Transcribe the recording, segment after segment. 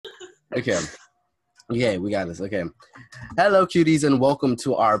Okay. Okay, we got this. Okay. Hello, cuties, and welcome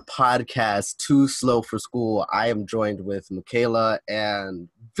to our podcast, Too Slow for School. I am joined with Michaela and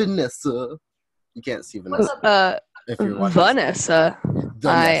Vanessa. You can't see What's Vanessa up? if you're watching. Vanessa.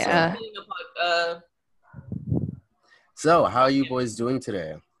 Vanessa. So, how are you boys doing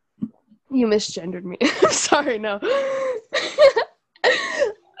today? You misgendered me. Sorry, no. I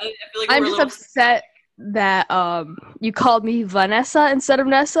feel like I'm just upset that you called me Vanessa instead of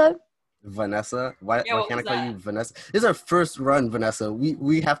Nessa. Vanessa? Why Yeah, what can't I was call that? you Vanessa? This is our first run, Vanessa.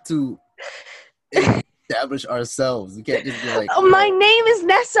 We have to establish ourselves. We can't just be like, Oh, my name is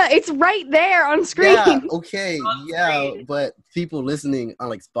Nessa. It's right there on screen. yeah, okay, On yeah, screen. but people listening on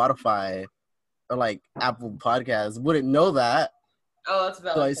like Spotify or like Apple Podcasts wouldn't know that. Oh, that's a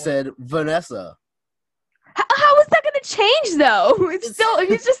valid So I point. said Vanessa. How is that gonna change though? It's still, if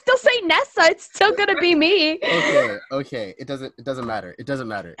you just still say Nessa, it's still gonna be me. Okay. It doesn't matter. It doesn't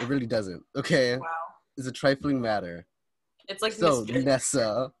matter. It really doesn't. Okay. Wow. It's a trifling matter. It's like So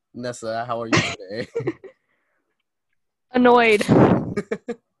Nessa, how are you today? Annoyed.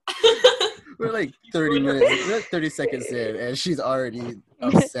 We're like 30 seconds in, and she's already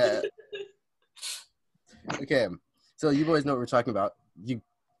upset. Okay, so you boys know what we're talking about. You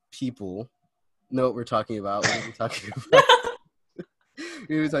people know what we're talking about. What are we talking about?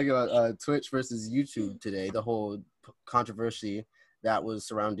 We were talking about Twitch versus YouTube today. The whole controversy that was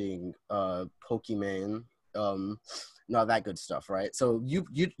surrounding Pokemon, all that good stuff, right? So you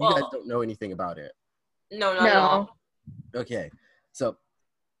guys don't know anything about it. No, not at all. Okay, so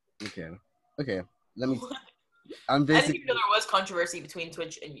okay. Let me. I'm I didn't basically. even know there was controversy between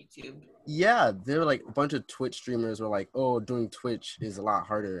Twitch and YouTube. Yeah, there were like a bunch of Twitch streamers were like, "Oh, doing Twitch is a lot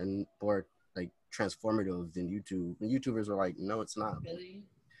harder and more like transformative than YouTube." And YouTubers were like, "No, it's not." Really?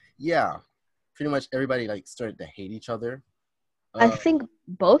 Yeah, pretty much everybody like started to hate each other. I think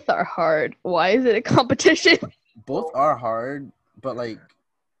both are hard. Why is it a competition? Both are hard, but like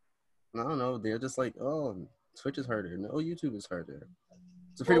I don't know, they're just like, "Oh, Twitch is harder. No, YouTube is harder."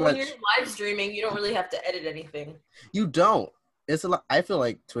 So pretty When much you're live streaming, you don't really have to edit anything. you don't. It's a lot. I feel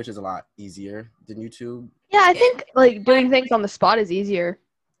like Twitch is a lot easier than YouTube. Yeah, I think like doing things on the spot is easier.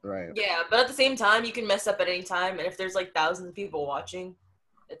 Right. Yeah, but at the same time, you can mess up at any time, and if there's like thousands of people watching,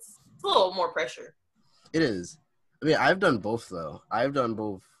 it's a little more pressure. It is. I mean, I've done both though. I've done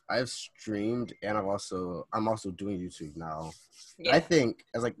both. I've streamed and I'm also doing YouTube now. Yeah. I think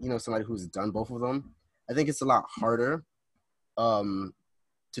as like, somebody who's done both of them, I think it's a lot harder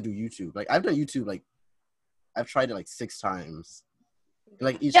to do YouTube. Like I've done YouTube like I've tried it like 6 times.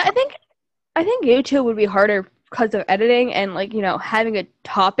 Like each Yeah, time, I think YouTube would be harder because of editing and like having a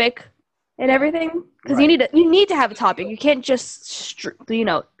topic and everything. Because Right. you need to have a topic. You can't just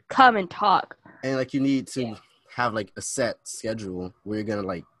come and talk. And like you need to have like a set schedule where you're gonna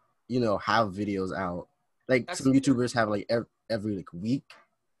like have videos out. Like That's some true. YouTubers have like every like week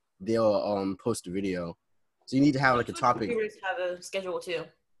they'll post a video. So you need to have like a topic. YouTubers have a schedule too.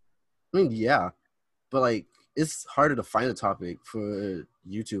 I mean, yeah, but like it's harder to find a topic for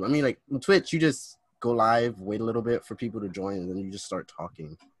YouTube. I mean, like on Twitch, you just go live, wait a little bit for people to join, and then you just start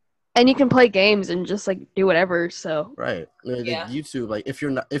talking. And you can play games and just like do whatever. So Right. Like Yeah. YouTube, like if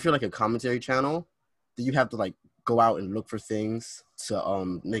you're like a commentary channel, then you have to like go out and look for things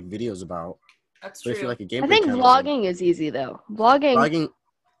to make videos about. That's But true. if you're like a gameplay I think channel, vlogging is easy though. Vlogging.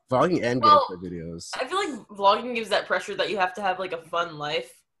 vlogging and Well, gameplay videos. I feel like vlogging gives that pressure that you have to have like a fun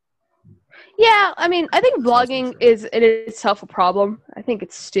life. Yeah, I mean, I think That's also vlogging true. is in itself a problem. I think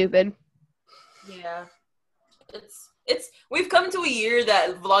it's stupid. Yeah. It's we've come to a year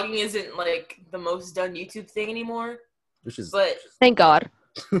that vlogging isn't like the most done YouTube thing anymore. Which is But Thank God.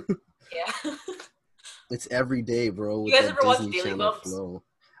 yeah. it's every day, bro. You With guys the ever watch Disney Daily Channel Bumps? flow.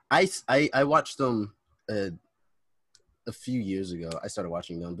 I watched them a few years ago. I started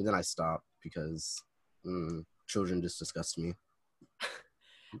watching them, but then I stopped because children just disgust me.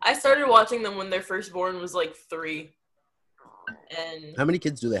 I started watching them when their firstborn was like 3. And How many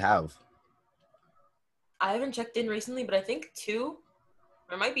kids do they have? I haven't checked in recently, but I think 2.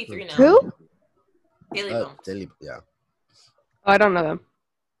 Or it might be 3 now. Who? Daily Bumps. Yeah. Oh, I don't know them.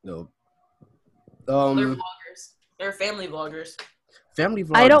 No. They're vloggers. They're family vloggers. Family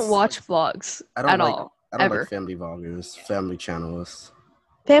vlogs. I don't watch vlogs I don't at like- all. I don't ever. like family vloggers, family channels.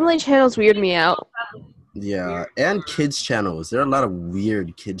 Family channels weird me out. Yeah, and kids channels. There are a lot of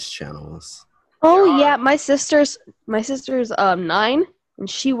weird kids channels. Oh There are. yeah, my sister's 9, and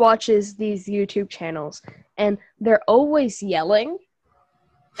she watches these YouTube channels, and they're always yelling,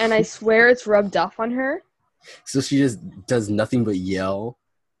 and I swear it's rubbed off on her. So she just does nothing but yell.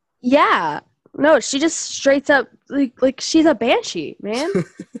 Yeah, no, she just straight up like she's a banshee, man.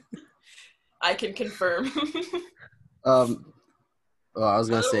 I can confirm. Well, I was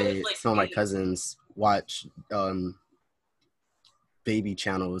gonna Otherwise, say like, some of my cousins watch baby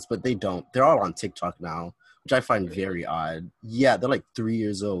channels, but they don't. They're all on TikTok now, which I find very odd. Yeah, they're like 3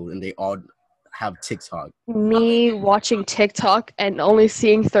 years old and they all have TikTok. Me watching TikTok and only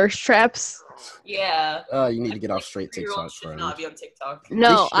seeing thirst traps. Yeah. You need to get off Like, straight 3-year-olds TikTok, should friend. not be on TikTok.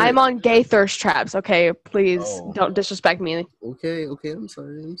 No, should. I'm on gay thirst traps. Okay, please Oh. don't disrespect me. Okay, I'm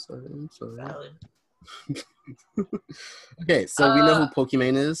sorry. Valid. Okay, so we know who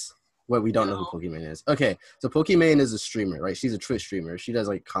Pokimane is. Well, we don't know who Pokimane is. Okay, so Pokimane is a streamer, right? She's a Twitch streamer. She does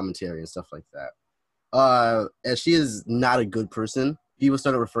like commentary and stuff like that. And she is not a good person. People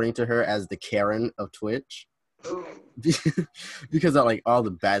started referring to her as the Karen of Twitch because of like all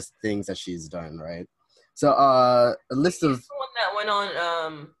the bad things that she's done, right? So a list of the one that went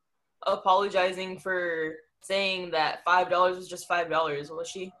on apologizing for saying that $5 was just $5, was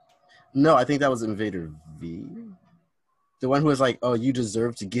she? No, I think that was Invader V. The one who was like, "Oh, you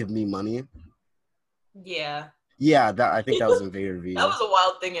deserve to give me money." Yeah. Yeah, I think that was Invader V. That was a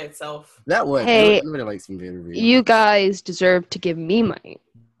wild thing in itself. That was. Hey, nobody likes Invader V. You guys deserve to give me money.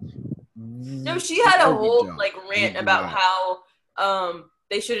 No, she had a whole like rant about how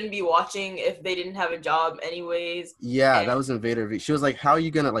they shouldn't be watching if they didn't have a job anyways. Yeah, that was Invader V. She was like, "How are you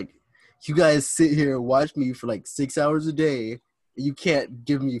gonna like? You guys sit here and watch me for like 6 hours a day. You can't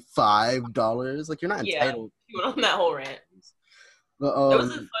give me $5. Like you're not entitled." She went on that whole rant. But, it was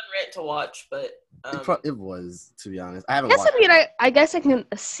a fun rant to watch, but it was, to be honest. I haven't watched I guess I can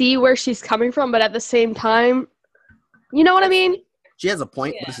see where she's coming from, but at the same time, you know what I mean? She has a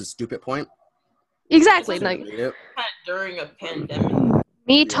point, but it's a stupid point. Exactly. Like during a pandemic.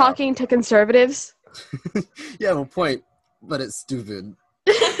 Me talking to conservatives. You have a point, but it's stupid.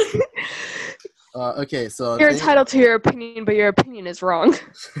 Okay, so you're entitled to your opinion, but your opinion is wrong.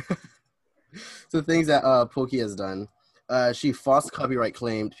 So things that Pokey has done. She false copyright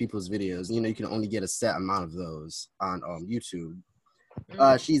claimed people's videos. You know, you can only get a set amount of those on YouTube.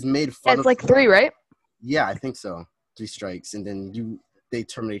 She's made fun of. It's like 3, right? Yeah, I think so. 3 strikes, and then they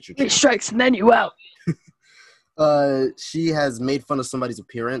terminate your. 3 strikes, and then you out. She has made fun of somebody's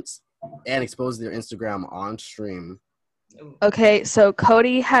appearance and exposed their Instagram on stream. Okay, so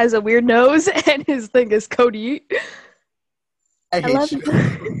Cody has a weird nose, and his thing is Cody. I hate you.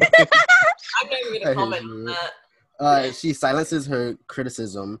 I'm not even gonna comment on that. She silences her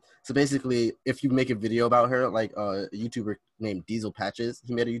criticism. So basically, if you make a video about her, like a YouTuber named Diesel Patches,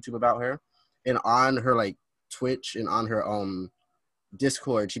 he made a YouTube about her, and on her like Twitch and on her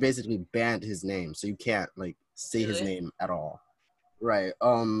Discord, she basically banned his name, so you can't like say his name at all. Right.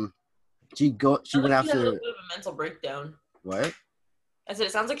 She went after. She had a little bit of a mental breakdown. What? I said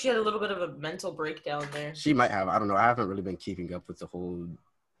it sounds like she had a little bit of a mental breakdown there. She might have. I don't know. I haven't really been keeping up with the whole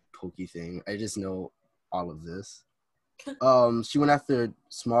Pokey thing. I just know all of this. She went after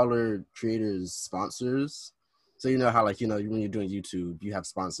smaller creators' sponsors. So you know how like when you're doing YouTube, you have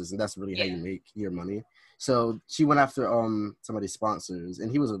sponsors, and that's really how you make your money. So she went after somebody's sponsors,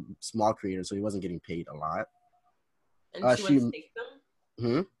 and he was a small creator, so he wasn't getting paid a lot. And she went to take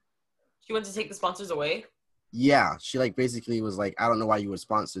them. She went to take the sponsors away. Yeah, she like basically was like, I don't know why you would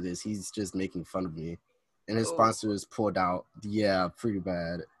sponsor this. He's just making fun of me, and his sponsors pulled out. Yeah, pretty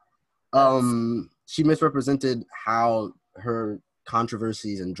bad. She misrepresented how her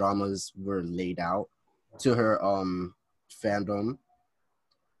controversies and dramas were laid out to her fandom.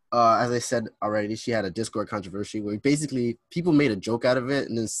 As I said already, she had a Discord controversy where basically people made a joke out of it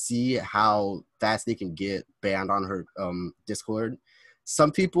and then see how fast they can get banned on her Discord.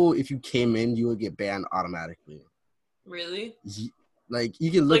 Some people, if you came in, you would get banned automatically. Really? Like, you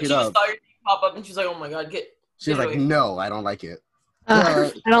can look it up. She just saw your name pop up and she's like, oh my god, She was like, no, I don't like it.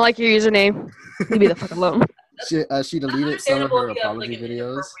 I don't like your username. Leave me the fuck alone. She deleted some of her apology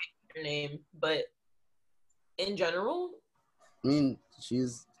videos. Your name, but in general? I mean,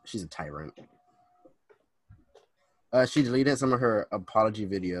 she's a tyrant. She deleted some of her apology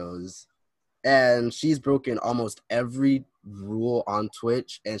videos. And she's broken almost every rule on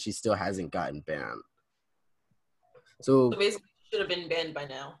Twitch, and she still hasn't gotten banned. So basically, she should have been banned by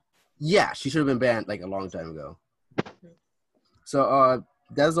now. Yeah, she should have been banned like a long time ago. So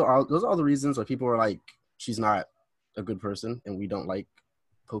those are all the reasons why people are like, she's not a good person, and we don't like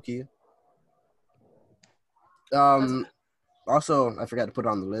Pokey. Also, I forgot to put it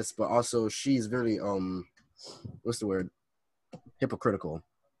on the list, but also she's very what's the word? Hypocritical.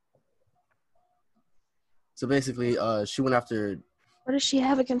 So basically, she went after. What does she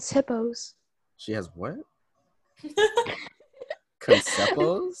have against hippos? She has what?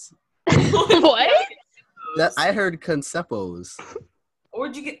 Concepos? What? That I heard concepos.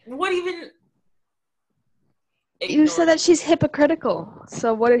 Where'd you get? What even? You said that she's hypocritical.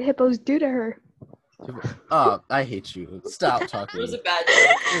 So what did hippos do to her? Oh, I hate you. Stop talking. It was a bad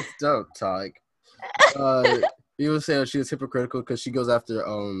joke. Just don't talk. You would say she was hypocritical because she goes after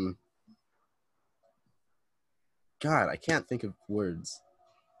God, I can't think of words.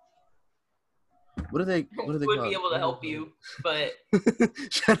 What are they? What are they would called? be able to help you, but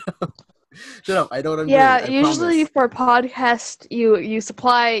Shut up! Shut up! I know what I'm Yeah, doing. I usually promise. for a podcast, you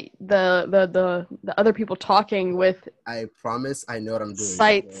supply the other people talking with I promise I know what I'm doing.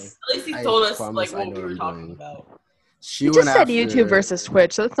 sites. at least he I told us promise like I what know we what were I'm talking doing. about. She You went just said after YouTube versus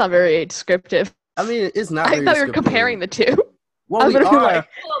Twitch, so that's not very descriptive. I mean, it's not I very thought you were descriptive. comparing the two. Well, I was we gonna be are. like,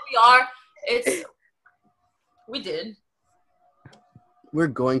 Well, we are. We did. We're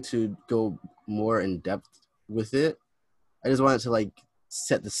going to go more in depth with it. I just wanted to like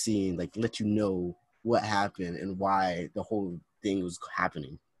set the scene, like let you know what happened and why the whole thing was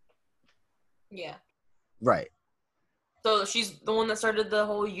happening. Yeah. Right. So she's the one that started the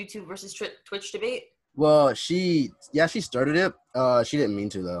whole YouTube versus Twitch debate. Well, she started it. She didn't mean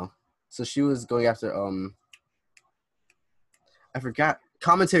to though. So she was going after I forgot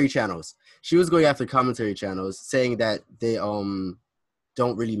commentary channels. She was going after commentary channels, saying that they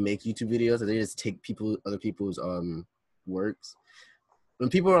don't really make YouTube videos, and they just take other people's works. When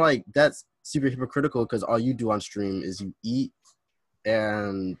people are like, that's super hypocritical because all you do on stream is you eat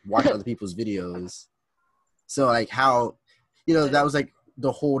and watch other people's videos. So like how, that was like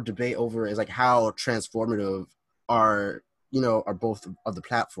the whole debate over is like how transformative are both of the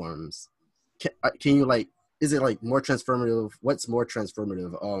platforms. Can you like, is it like more transformative? What's more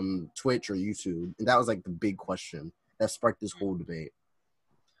transformative, Twitch or YouTube? And that was like the big question that sparked this whole debate.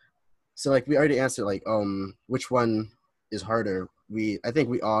 So like we already answered like which one is harder. I think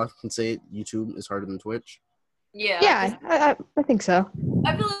we all can say YouTube is harder than Twitch. Yeah. I think so.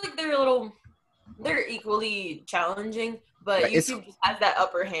 I feel like they're equally challenging, but Right, YouTube just has that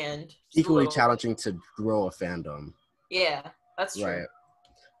upper hand. Equally challenging to grow a fandom. Yeah, that's true. Right.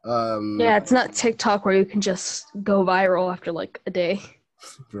 Yeah, it's not TikTok where you can just go viral after like a day.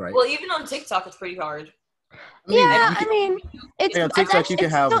 Right. Well, even on TikTok, it's pretty hard. I mean, it's on TikTok you can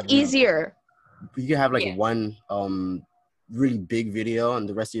have still easier. You can have like one really big video, and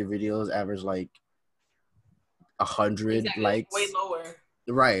the rest of your videos average like 100 likes. Way lower.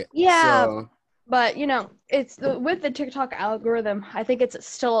 Right. Yeah. So, but it's with the TikTok algorithm. I think it's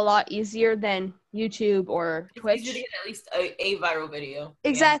still a lot easier than YouTube or Twitch. It's easier to get at least a viral video.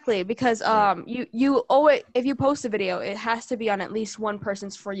 Exactly, because you owe it if you post a video, it has to be on at least one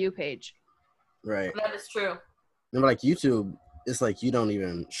person's For You page. Right. That is true. Remember, like YouTube, it's like you don't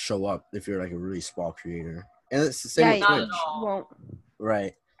even show up if you're like a really small creator, and it's the same with Twitch. Won't.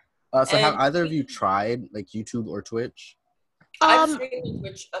 Right. So have either of you tried like YouTube or Twitch? I've streamed on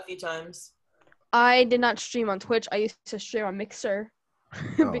Twitch a few times. I did not stream on Twitch. I used to stream on Mixer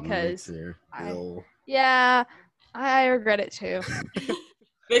because Mixer. I regret it too.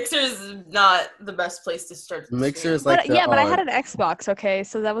 Mixer's not the best place to start. Mixer is like but I had an Xbox. Okay,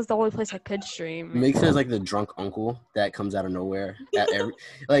 so that was the only place I could stream. Mixer is like the drunk uncle that comes out of nowhere at every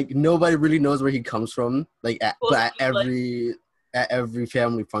like nobody really knows where he comes from. Like at every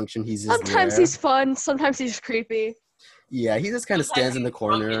family function, he's just sometimes there. He's fun. Sometimes he's creepy. Yeah, he just kind of stands in the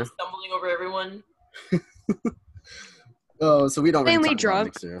corner, stumbling over everyone. Oh, so we don't really mainly talk drunk.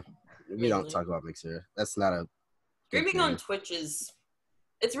 About Mixer. We don't talk about Mixer. That's not a streaming on Twitch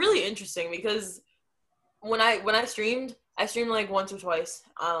it's really interesting because when I streamed like once or twice.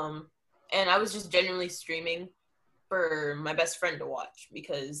 And I was just genuinely streaming for my best friend to watch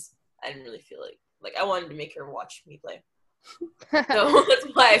because I didn't really feel like I wanted to make her watch me play. So that's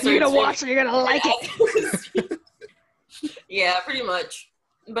why I started. You're gonna watch it. You're gonna like it. Yeah, pretty much.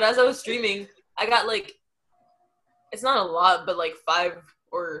 But as I was streaming, I got like, it's not a lot, but like 5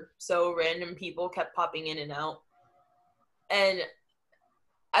 or so random people kept popping in and out. And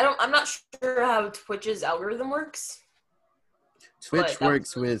I'm not sure how Twitch's algorithm works. Twitch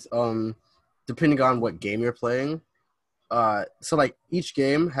works with depending on what game you're playing. So like each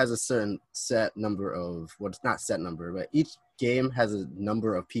game has a certain set number of it's not set number, but each game has a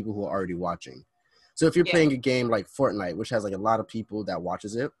number of people who are already watching. So if you're playing a game like Fortnite, which has like a lot of people that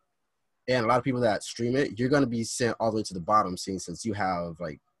watches it and a lot of people that stream it, you're going to be sent all the way to the bottom since you have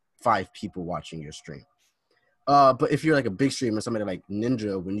like 5 people watching your stream. But if you're like a big streamer, somebody like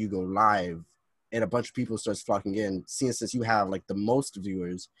Ninja, when you go live and a bunch of people starts flocking in, since you have like the most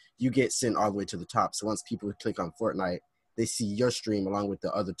viewers, you get sent all the way to the top. So once people click on Fortnite, they see your stream along with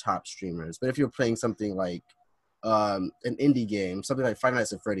the other top streamers. But if you're playing something like an indie game, something like Five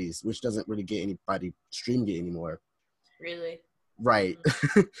Nights at Freddy's, which doesn't really get anybody streaming it anymore. Really? Right.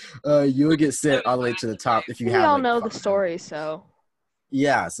 You would get sent all the way to the top if you We have. all like, know the content. story, so.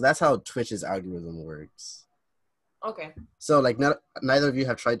 Yeah, so that's how Twitch's algorithm works. Okay. So like, neither of you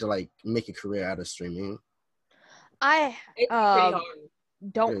have tried to like make a career out of streaming. I It's pretty hard.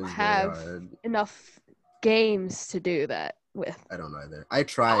 It don't is very have hard. enough games to do that with. I don't know either. I I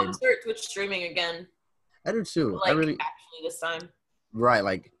tried. want to start Twitch streaming again. I do too. Like, I really actually this time. right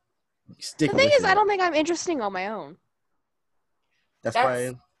like stick The thing with is, it. I don't think I'm interesting on my own. That's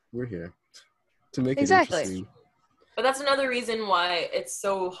why we're here to make Exactly. it interesting. But that's another reason why it's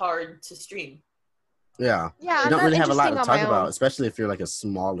so hard to stream. Yeah. Yeah, You I'm don't not really have a lot to interesting on talk my about, own. especially if you're like a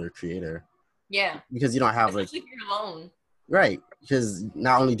smaller creator. Yeah. Because you don't have like Especially if you're alone. right. Because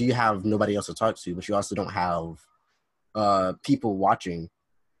not only do you have nobody else to talk to, but you also don't have people watching.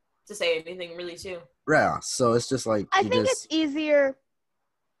 To say anything really too. Yeah. So it's just like I think it's easier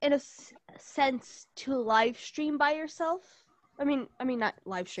in a sense to live stream by yourself. I mean not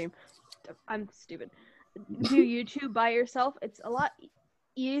live stream. I'm stupid. Do YouTube by yourself. It's a lot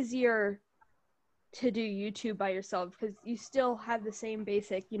easier to do YouTube by yourself because you still have the same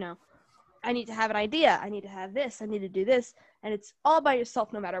basic, I need to have an idea. I need to have this. I need to do this. And it's all by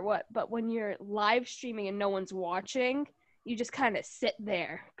yourself no matter what. But when you're live streaming and no one's watching, you just kind of sit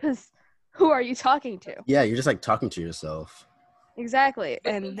there because who are you talking to? Yeah, you're just like talking to yourself. Exactly.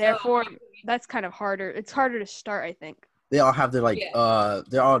 And therefore, that's kind of harder. It's harder to start, I think. They all have their like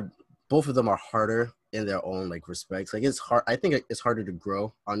both of them are harder in their own like respects. Like it's hard. I think it's harder to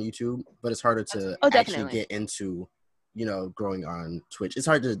grow on YouTube, but it's harder to actually get into, growing on Twitch. It's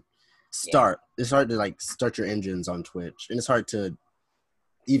hard to start. Yeah. It's hard to like start your engines on Twitch, and it's hard to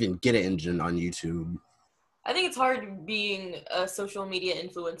even get an engine on YouTube. I think it's hard being a social media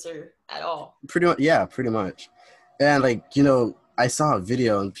influencer at all. Pretty much. And like, I saw a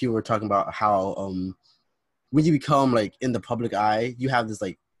video and people were talking about how when you become like in the public eye, you have this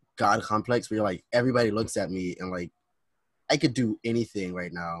like God complex where you're like, everybody looks at me and like I could do anything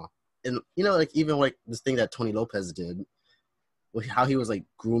right now. And like even like this thing that Tony Lopez did, how he was like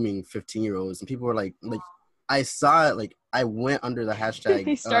grooming 15-year-olds, and people were like I saw it, like I went under the hashtag.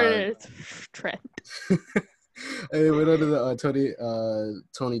 He started a trend. I went under the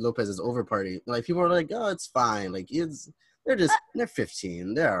Tony Lopez's over party. Like people were like, oh, it's fine. Like they're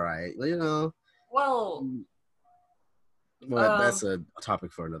 15. They're all right. Well, that's a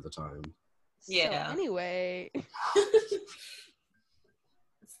topic for another time. Yeah. So anyway,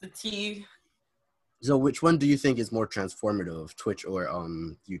 it's the tea. So which one do you think is more transformative, Twitch or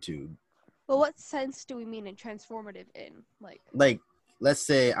YouTube? Well, what sense do we mean in transformative in? Like let's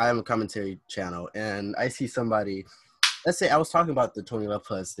say I'm a commentary channel and I see somebody, let's say I was talking about the Tony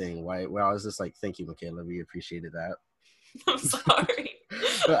Lopez thing, right? Where I was just like, thank you, Michaela. We appreciated that. I'm sorry.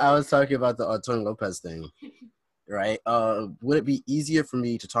 But I was talking about the Tony Lopez thing, right? Would it be easier for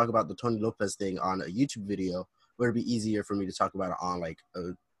me to talk about the Tony Lopez thing on a YouTube video? Would it be easier for me to talk about it on like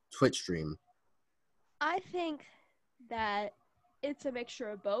a Twitch stream? I think that it's a mixture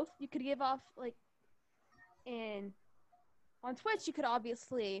of both. You could give off on Twitch, you could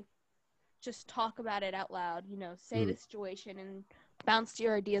obviously just talk about it out loud, say the situation and bounce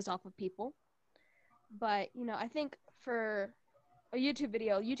your ideas off of people. But, I think for a YouTube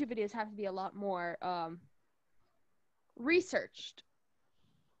videos have to be a lot more researched.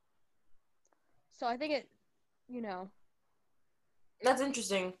 So I think That's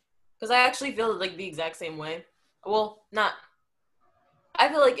interesting. Because I actually feel like the exact same way. Well, I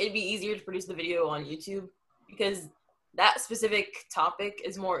feel like it'd be easier to produce the video on YouTube because that specific topic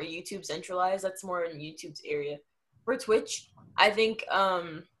is more YouTube centralized. That's more in YouTube's area. For Twitch, I think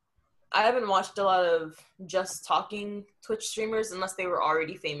I haven't watched a lot of just talking Twitch streamers unless they were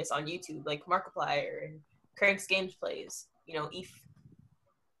already famous on YouTube, like Markiplier and Crank's Games Plays, ETH.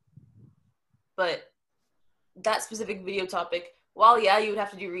 But that specific video topic, while you would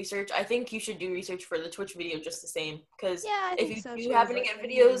have to do research, I think you should do research for the Twitch video just the same. Because if you happen to get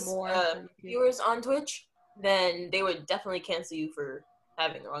viewers on Twitch, then they would definitely cancel you for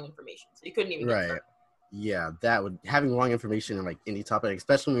having the wrong information. So you couldn't even get started. Yeah, having wrong information in like any topic,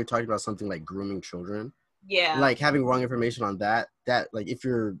 especially when you're talking about something like grooming children. Yeah. Like having wrong information on that like if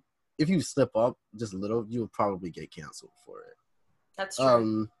you slip up just a little, you'll probably get canceled for it. That's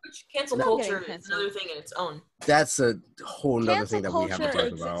true. Cancel culture is another thing in its own. That's a whole nother thing that we have to talk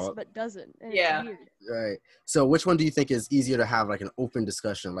exists, about. But doesn't. Yeah. It's weird. Right. So which one do you think is easier to have like an open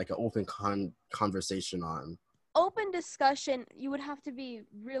discussion, like an open conversation on? Open discussion, you would have to be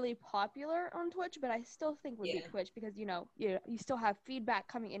really popular on Twitch, but I still think would be Twitch because you still have feedback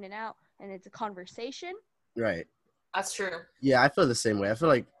coming in and out, and it's a conversation. Right. That's true. Yeah, I feel the same way. I feel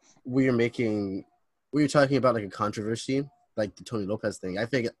like we're talking about like a controversy, like the Tony Lopez thing. I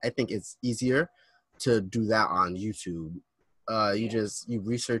think it's easier to do that on YouTube. You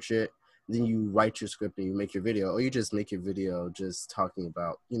research it, then you write your script and you make your video, or you just make your video just talking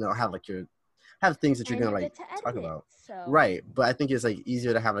about, have things that you're And gonna you like get to edit talk it, about. so. Right, but I think it's like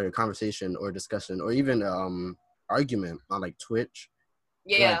easier to have like a conversation or discussion or even argument on like Twitch.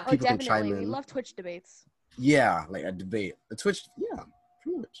 Yeah. Like, people can chime Definitely. We in. love Twitch debates. Yeah, like a debate. A Twitch, yeah,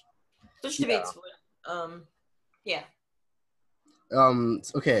 pretty much. Twitch debates. Yeah.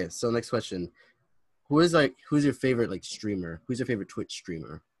 Okay, so next question. Who's your favorite like streamer? Who's your favorite Twitch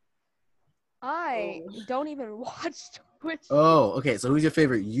streamer? I don't even watch Twitch. Oh, okay. So who's your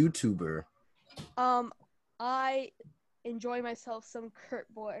favorite YouTuber? I enjoy myself some Kurt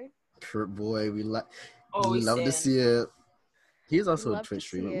Boy. Kurt Boy, we love to stand. see it. He's also a Love to Twitch see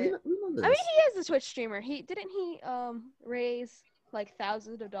streamer. it. We love this. I mean, he is a Twitch streamer. He raise like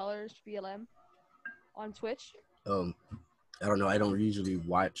thousands of dollars VLM on Twitch. I don't know. I don't usually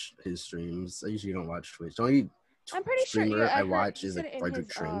watch his streams. I usually don't watch Twitch. The only I'm pretty sure. streamer Yeah, I watch is like Frederick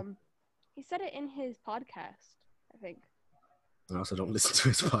his, Trim. he said it in his podcast, I think. I also don't listen to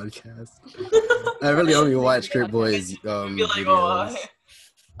his podcast. I really only watch Kurt Boy's videos.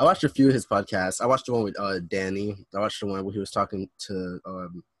 I watched a few of his podcasts. I watched the one with Danny. I watched the one where he was talking to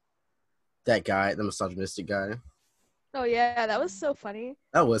that guy, the misogynistic guy. Oh yeah, that was so funny.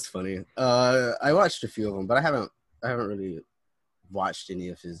 That was funny. I watched a few of them, but I haven't really watched any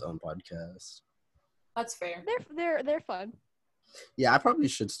of his podcasts. That's fair. They're fun. Yeah, I probably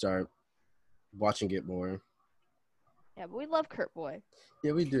should start watching it more. Yeah, but we love Kurt Boy.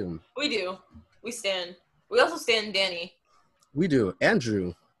 Yeah, we do. We do. We stand. We also stand Danny. We do.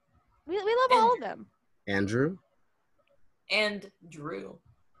 Andrew. We love all of them. Andrew? And Drew.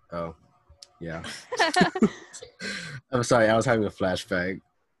 Oh, yeah. I'm sorry, I was having a flashback.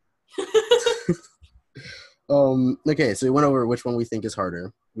 Okay, so we went over which one we think is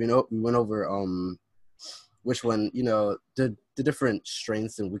harder. We went over which one, the different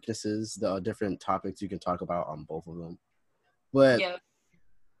strengths and weaknesses, the different topics you can talk about on both of them. But yeah.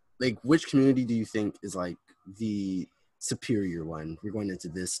 Like, which community do you think is like the superior one? We're going into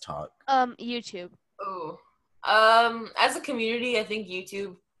this talk. YouTube. Oh. As a community, I think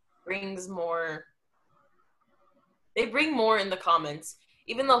YouTube brings more. They bring more in the comments,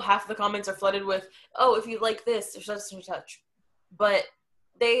 even though half the comments are flooded with, "Oh, if you like this, there's such and such," but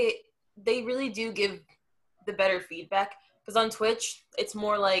they really do give the better feedback. Because on Twitch, it's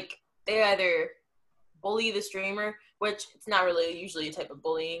more like they either bully the streamer, which it's not really usually a type of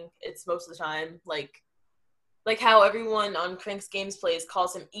bullying. It's most of the time like how everyone on Crank's Games Plays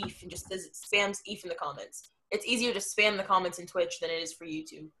calls him Eve and just spams Eve in the comments. It's easier to spam the comments in Twitch than it is for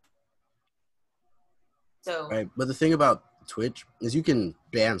YouTube. So right, but the thing about Twitch is you can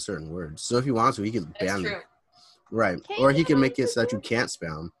ban certain words. So if you want to, he can ban them. Right, or he can make it so that you can't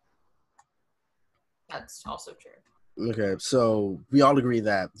spam. That's also true. Okay, so we all agree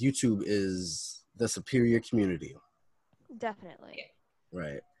that YouTube is the superior community. Definitely.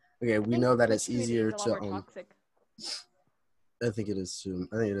 Right. Okay, we know that it's easier to toxic. I think it is too.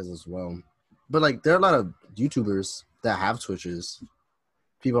 I think it is as well. But like, there are a lot of YouTubers that have Twitches.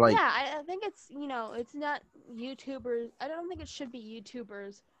 People like. Yeah, I think it's it's not YouTubers. I don't think it should be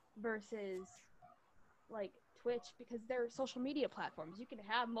YouTubers versus like Twitch because they're social media platforms. You can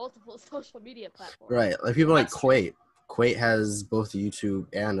have multiple social media platforms. Right, like people like Quate. Quate has both a YouTube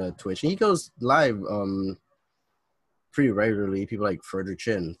and a Twitch, and he goes live pretty regularly. People like Frederick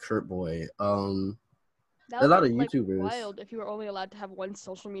Chin, Kurt Boy, That a lot of like YouTubers. Wild if you were only allowed to have one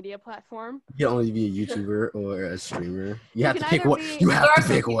social media platform. You can only be a YouTuber or a streamer. You have to pick one. Be, you have to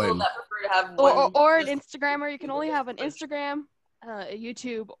pick one. one. Or an Instagrammer. You can only have an Instagram, a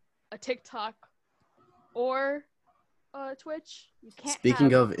YouTube, a TikTok, or Twitch. You can't.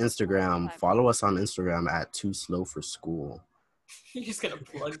 Speaking of Instagram, follow us on Instagram at Too Slow for School. You're just gonna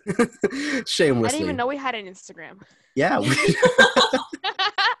plug. Shamelessly. I didn't even know we had an Instagram. Yeah,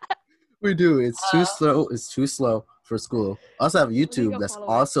 we do. It's too slow. It's Too Slow for School. Also have YouTube. That's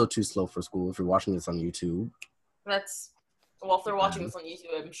also Too Slow for School. If you're watching this on YouTube. If they're watching this on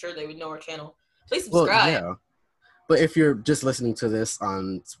YouTube, I'm sure they would know our channel. Please Well, subscribe. yeah. But if you're just listening to this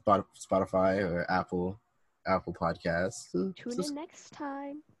on Spotify or Apple Podcasts, tune in next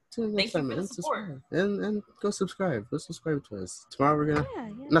time. Thank you for the support. And go subscribe. Go subscribe to us. Tomorrow we're gonna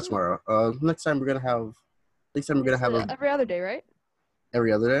not tomorrow. Next time we're gonna have every other day, right?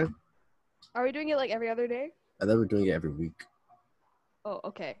 Every other day? Are we doing it like every other day? I thought we're doing it every week. Oh,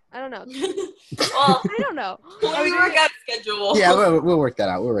 okay. I don't know. Well, I don't know. When we work out schedule. Yeah, we'll work that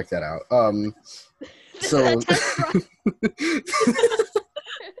out. So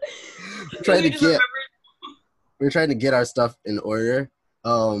trying to get we're trying to get our stuff in order.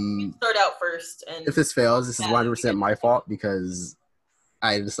 Start out first, and If this fails, this is 100% my fault because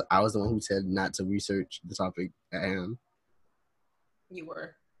I was the one who said not to research the topic at hand. you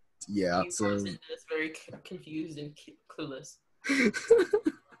were. Yeah, You so were just very confused and clueless.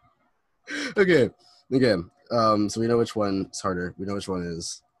 okay. So we know which one is harder. We know which one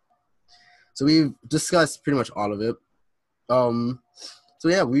is. So we've discussed pretty much all of it. So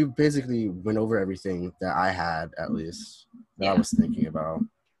yeah, we basically went over everything that I had, at least, that I was thinking about.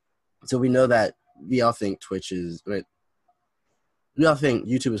 So we know that we all think we all think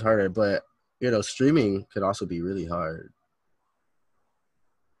YouTube is harder, but streaming could also be really hard.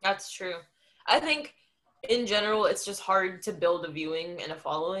 That's true. I think in general, it's just hard to build a viewing and a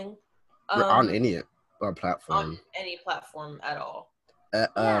following. On any platform. On any platform at all.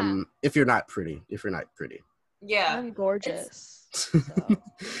 If you're not pretty. Yeah. I'm gorgeous.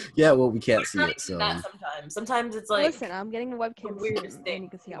 Yeah, well, we can't see it, so. Sometimes it's like. Listen, I'm getting a webcam weirdest soon, thing and you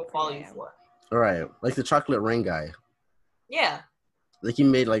can see how people pretty follow I you am. for. All right, like the Chocolate Rain guy. Yeah. Like he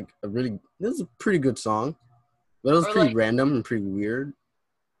made like this is a pretty good song, but it was pretty random and pretty weird.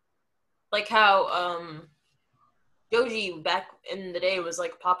 Like how Joji back in the day was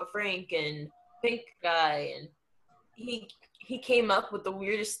like Papa Frank and Pink Guy, and he came up with the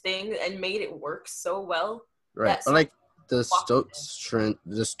weirdest thing and made it work so well. Right, or like the Stokes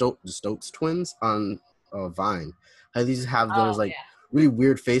twins on Vine. How these have those really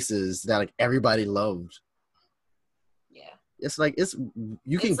weird faces that like everybody loved. Yeah. It's like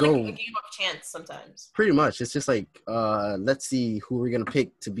you can like go a game of chance sometimes. Pretty much. It's just like let's see who we're gonna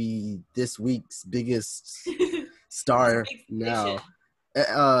pick to be this week's biggest star now.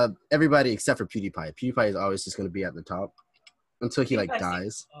 Everybody except for PewDiePie. PewDiePie is always just gonna be at the top until he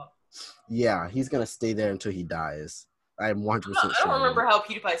dies. Yeah, he's gonna stay there until he dies. I'm 100% sure. I don't remember how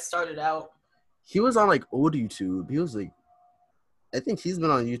PewDiePie started out. He was on like old YouTube. He was like, I think he's been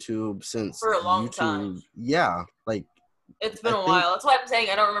on YouTube since for a long time. Yeah, like it's been a while. That's why I'm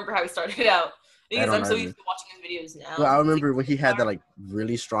saying I don't remember how he started out because I'm so used to watching his videos now. Well, I remember when he had that like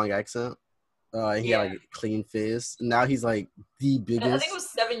really strong accent. He had like a clean face. Now he's like the biggest. I think it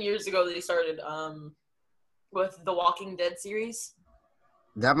was 7 years ago that he started with the Walking Dead series.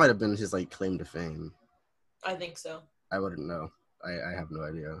 That might have been his like claim to fame. I think so. I wouldn't know. I have no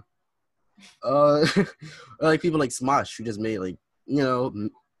idea. Like people like Smosh who just made like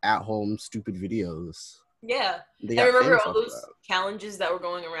at home stupid videos. Yeah, I remember all those challenges that were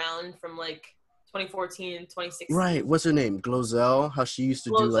going around from like 2014 and 2016. Right, what's her name? Glozell. How she used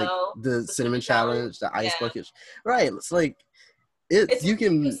to do like the cinnamon challenge, the ice bucket. Right, it's like it's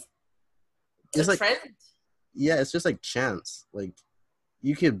like trend. Yeah, it's just like chance. Like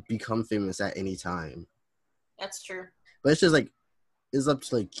you could become famous at any time. That's true. But it's just like it's up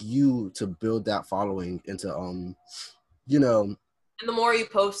to like you to build that following into And the more you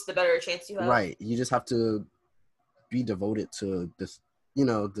post, the better chance you have. Right. You just have to be devoted to this,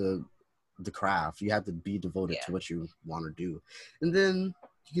 the craft. You have to be devoted to what you want to do. And then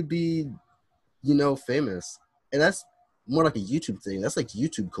you could be, famous. And that's more like a YouTube thing. That's like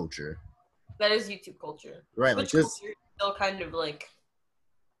YouTube culture. That is YouTube culture. Right. Twitch culture is still kind of like,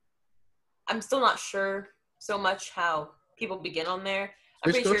 I'm still not sure so much how people begin on there.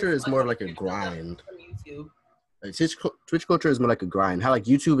 Twitch culture is more like a grind. From YouTube. Like Twitch culture is more like a grind. How like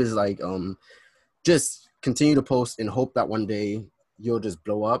YouTube is like just continue to post and hope that one day you'll just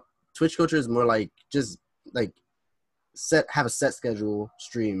blow up. Twitch culture is more like just like have a set schedule,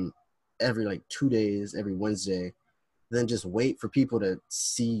 stream every like 2 days, every Wednesday, then just wait for people to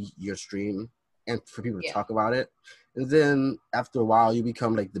see your stream and for people to talk about it. And then after a while you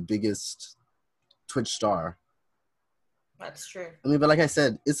become like the biggest Twitch star. That's true. I mean, but like I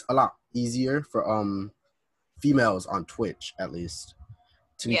said, it's a lot easier for females on Twitch, at least,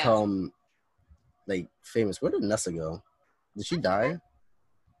 to become like famous. Where did Nessa go? Did she die?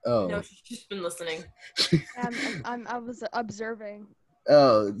 Oh no, she's just been listening. I was observing.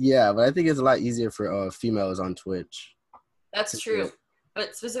 Oh yeah, but I think it's a lot easier for females on Twitch. That's true,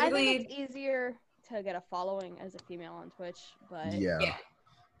 but specifically, I think it's easier to get a following as a female on Twitch. But yeah.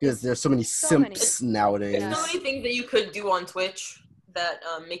 Because there's so many simps nowadays. There's so many things that you could do on Twitch that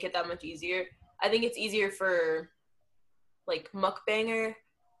make it that much easier. I think it's easier for, like, mukbanger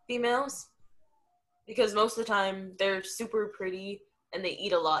females because most of the time they're super pretty and they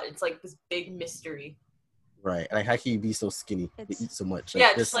eat a lot. It's like this big mystery. Right. Like, how can you be so skinny? They eat so much.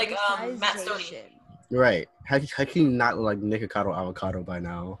 Like, just like Matt Stoney. Right. How can you not look like Nikocado Avocado by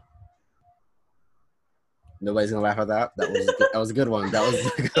now? Nobody's gonna laugh at that. That was a good one. That was a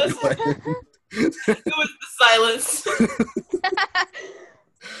good one. It was the silence.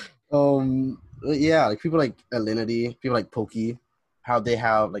 Yeah, like people like Alinity, people like Pokey, how they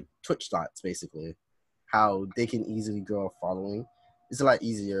have like Twitch thoughts basically, how they can easily grow a following. It's a lot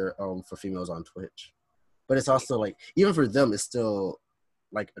easier for females on Twitch, but it's also like even for them, it's still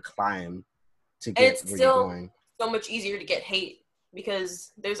like a climb to And get it's where you're still going. so much easier to get hate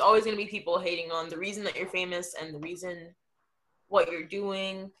because there's always going to be people hating on the reason that you're famous and the reason what you're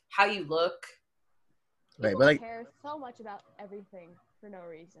doing, how you look. Right, People but like care so much about everything for no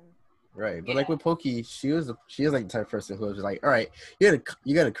reason. right, but Yeah. like with Pokey, she is like the type of person who was like, all right, you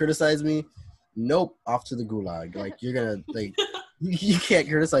gotta criticize me. Nope, off to the gulag. Like you're gonna like you can't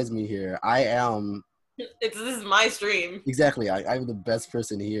criticize me here. I am This is my stream. exactly. I'm the best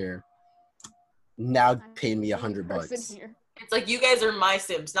person here. Now I'm pay me the main $100 person bucks. here. It's like you guys are my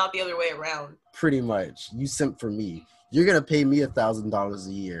Sims, not the other way around. Pretty much. You simp for me. You're gonna pay me $1,000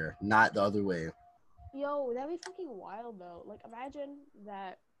 a year, not the other way. Yo, that'd be fucking wild though. Like, imagine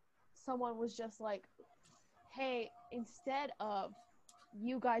that someone was just like, hey, instead of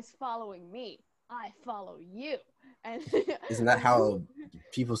you guys following me, I follow you. And Isn't that how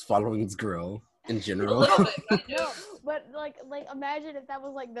people's followings grow in A general? little bit, kind No, of. but like imagine if that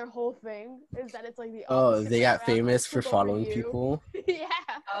was like their whole thing, is that it's like the Oh, opposite they way got around, famous for people following you. people. Yeah.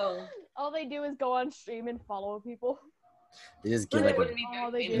 Oh, All they do is go on stream and follow people. They just but get they like wouldn't be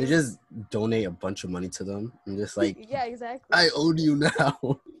all very they they famous. do. just donate a bunch of money to them and just like Yeah, exactly. I own you now.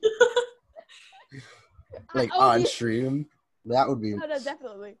 Like I owe on you. stream. That would be No,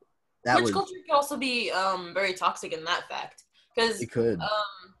 definitely. that Twitch would culture can also be very toxic in that fact. Because it could.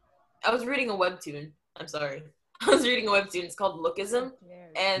 I was reading a webtoon. I'm sorry. I was reading a webtoon. It's called Lookism.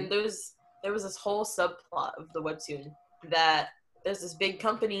 And there was this whole subplot of the webtoon that there's this big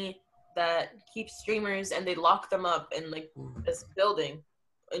company that keeps streamers and they lock them up in like this building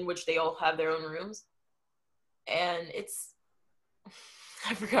in which they all have their own rooms. And it's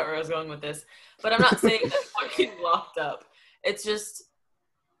I forgot where I was going with this. But I'm not saying that they're getting locked up. It's just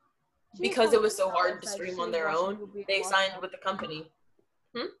because it was so hard to stream on their own, they signed with the company.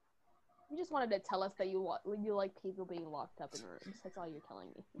 You just wanted to tell us that you like people being locked up in rooms. That's all you're telling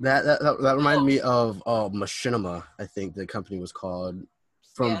me. That reminded me of Machinima, I think the company was called,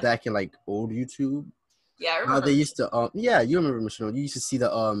 from back in like old YouTube. Yeah, I How remember. they used to yeah, you remember Machinima. You used to see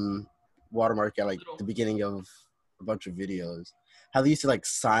the watermark at like the beginning of a bunch of videos. How they used to like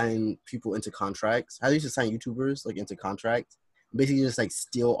sign people into contracts. How they used to sign YouTubers like into contracts. Basically just like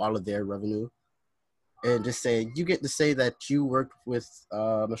steal all of their revenue. And just say you get to say that you worked with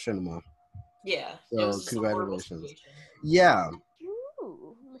Machinima. Yeah. So It was just a horrible congratulations. situation. Yeah.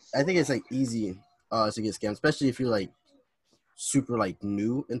 Ooh, I think it's like easy to get scammed, especially if you're like super like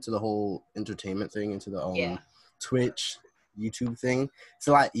new into the whole entertainment thing, into the Twitch, YouTube thing. It's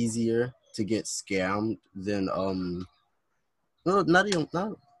a lot easier to get scammed than no, not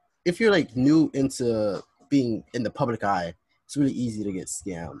if you're like new into being in the public eye. It's really easy to get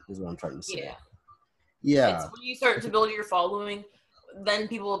scammed. Is what I'm trying to say. Yeah. Yeah. It's when you start to build your following, then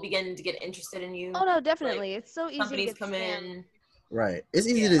people will begin to get interested in you. Oh no, definitely. It's so easy to Companies get come scammed. in. Right. It's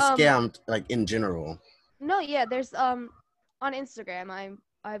easy to scam like in general. No, yeah, there's on Instagram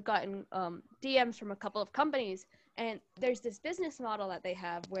I've gotten DMs from a couple of companies, and there's this business model that they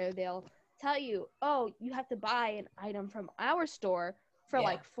have where they'll tell you, "Oh, you have to buy an item from our store for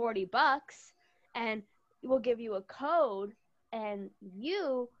like $40 and we'll give you a code and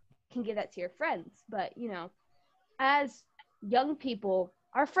you can give that to your friends." But, you know, as young people,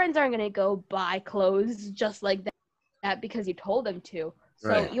 our friends aren't going to go buy clothes just like that because you told them to.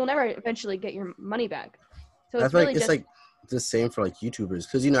 So you'll never eventually get your money back. So I it's feel really like it's just like the same for like YouTubers,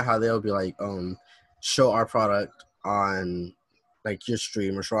 because you know how they'll be like, show our product on like your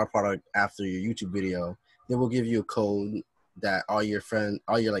stream or show our product after your YouTube video. Then we'll give you a code that all your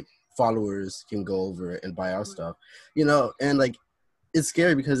like followers can go over and buy our stuff. You know, and like it's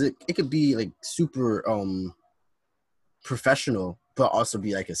scary because it could be like super professional, but also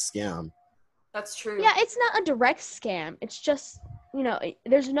be like a scam. That's true. Yeah, it's not a direct scam. It's just, you know,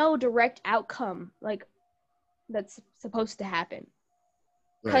 there's no direct outcome like that's supposed to happen.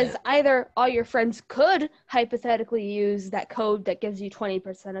 Because either all your friends could hypothetically use that code that gives you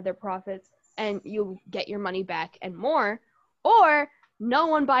 20% of their profits and you get your money back and more, or no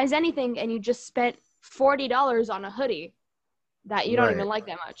one buys anything and you just spent $40 on a hoodie that you don't even like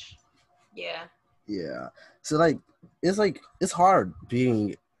that much. Yeah. Yeah. So it's hard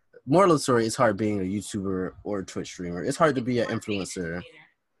being moral of the story, it's hard being a YouTuber or a Twitch streamer. It's hard to be an influencer.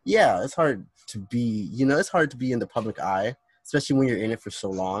 Yeah, it's hard to be, you know, it's hard to be in the public eye, especially when you're in it for so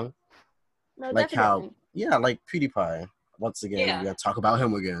long. No, like definitely. like PewDiePie. Once again, Yeah. we're gonna talk about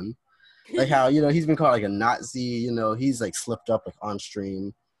him again. Like how, you know, he's been called like a Nazi, you know, he's like slipped up like on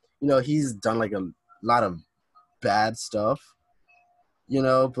stream. you know, he's done like a lot of bad stuff, you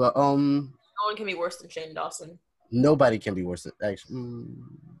know, but No one can be worse than Shane Dawson. nobody can be worse than actually.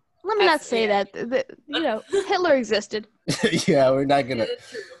 Let me not say that. You know, Hitler existed. Yeah, we're not gonna. Yeah, that's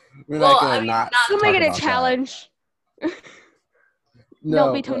true. We're Well, not gonna I mean, not. not- We'll talk make it a about that. challenge. No,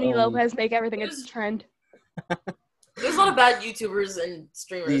 Don't be Tony Lopez. Make everything a there's- trend. There's a lot of bad YouTubers and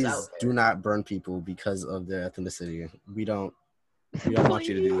streamers please out there. do not burn people because of their ethnicity. We don't want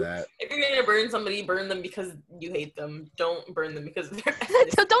you to do that. If you're gonna burn somebody, burn them because you hate them. Don't burn them because of their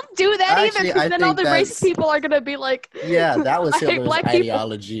ethnicity. So don't do that either, Actually, because I then all think the racist that's- people are gonna be like, Yeah, that was I hate Hitler's black people.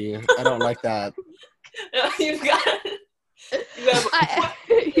 ideology. I don't like that. You've got.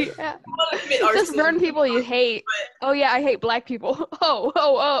 Yeah. Just burn people you hate. Oh yeah, I hate black people.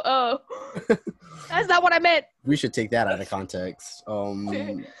 Oh. That's not what I meant. We should take that out of context. I'm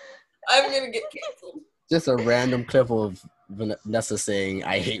gonna get canceled. Just a random clip of Vanessa saying,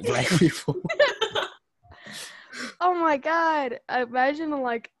 "I hate black people." Oh my god! I imagine in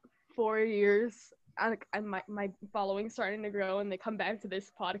like 4 years, my following starting to grow, and they come back to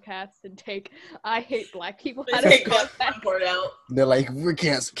this podcast and take "I hate black people" out of Take that context. part out. They're like, "We're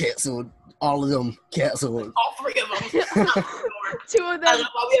canceled. All of them canceled." All three of them. 2 of them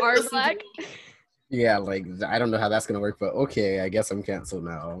are black. Yeah, like I don't know how that's gonna work, but okay, I guess I'm canceled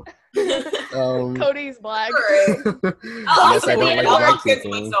now. Cody's black. Yes, I don't like I'll black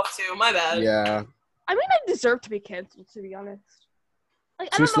cancel people. myself too. My bad. Yeah, I mean, I deserve to be canceled, to be honest. Like,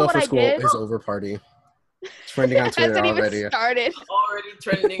 I too don't know slow what for I school did. is over party. Trending on It Twitter hasn't even already. started. Already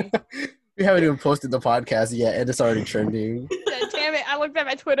trending. We haven't even posted the podcast yet, and it's already trending. Damn it! I looked at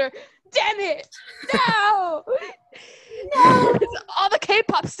my Twitter. Damn it! No! No! All the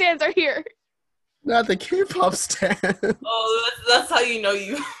K-pop stands are here. Not the K-pop stand. Oh, that's how you know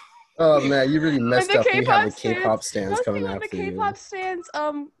you. Oh man, you really messed the up. We have the K-pop K-pop stands Don't coming you when the after you. K-pop stands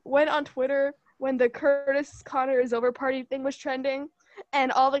went on Twitter when the Curtis Connor is over party thing was trending,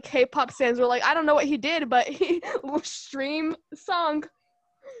 and all the K-pop stands were like, I don't know what he did, but he stream song.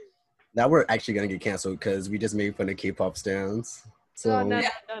 Now we're actually gonna get canceled because we just made fun of K-pop stands. So Oh, no, Yeah.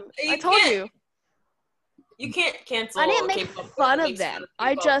 no. You I told can't- you. You can't cancel. I didn't make K-pop fun of fans them. for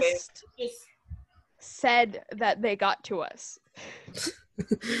I K-pop fans. just said that they got to us.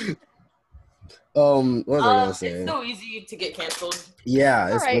 what was I gonna say? It's so easy to get canceled. Yeah,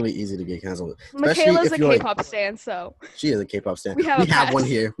 it's Alright. really easy to get canceled. Especially Michaela's if a you're like, K-pop stan, so she is a K-pop stan. We have a pass. one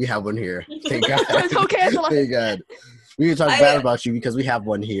here. We have one here. Thank God. Don't cancel us. Thank God. We can talk bad about you because we have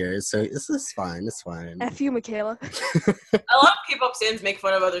one here. So it's fine. It's fine. F you, Michaela. A lot of K-pop stands make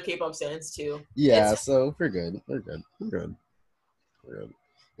fun of other K-pop stands too. Yeah, so we're good. We're good.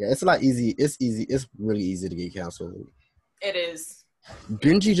 Yeah, it's a lot easy. It's easy. It's really easy to get canceled. It is.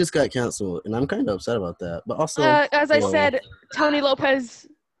 Benji just got canceled, and I'm kind of upset about that. But also, As I well, said, Tony Lopez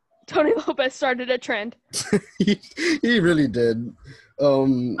started a trend. he really did. Oh,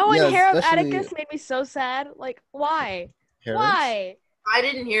 yeah, and Hair of especially Atticus made me so sad. Like, why? Harris? Why? I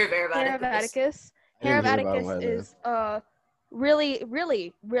didn't hear of Hair of Atticus. I Hair of didn't hear about Atticus him is really,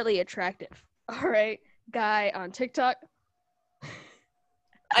 really, really attractive. All right, guy on TikTok.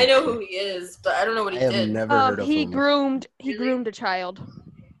 I know who he is, but I don't know what he I have did. never heard of He him. groomed Really? a child.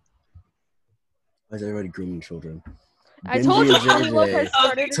 Why is everybody grooming children? I told you Benji and Tony JJ. Lopez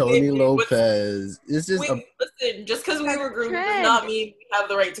started. Tony Lopez. It's just Listen, just because we That's were groomed trend. does not mean we have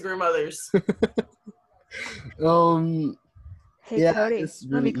the right to groom others. Hey yeah, Cody, it's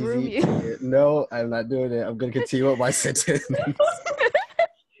let me really groom easy. you. No, I'm not doing it. I'm gonna continue with my sentence.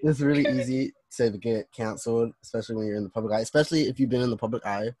 It's really easy to get canceled, especially when you're in the public eye. Especially if you've been in the public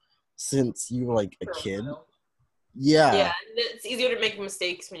eye since you were like a kid. Yeah, Yeah, and it's easier to make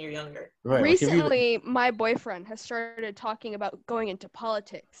mistakes when you're younger. right. like, if you- Recently, my boyfriend has started talking about going into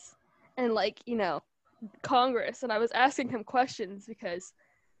politics and, like, you know, Congress. And I was asking him questions because,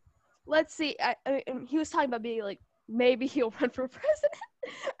 let's see, I mean, he was talking about being like, maybe he'll run for president.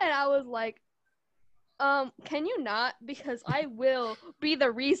 And I was like, can you not? Because I will be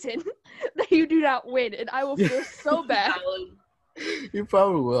the reason that you do not win, and I will feel so bad. You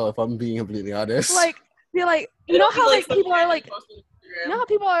probably will, if I'm being completely honest. Like, be like, you know how like people are like, you know how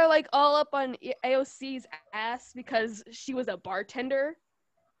people are like all up on AOC's ass because she was a bartender?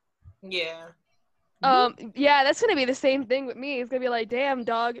 Yeah. Yeah, that's gonna be the same thing with me. It's gonna be like, damn,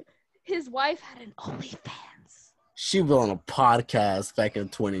 dog, his wife had an OnlyFans. She was on a podcast back in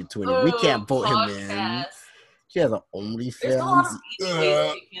 2020. We can't vote him in. She has an OnlyFans. There's a lot of easy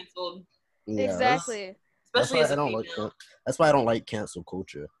ways to get canceled, Yeah, especially that's why as I a don't like. female. That's why I don't like cancel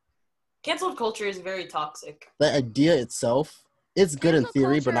culture. Canceled culture is very toxic. The idea itself, it's good in Cancel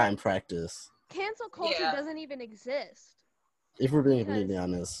theory, culture- but not in practice. Cancel culture Yeah. doesn't even exist. If we're being Because- completely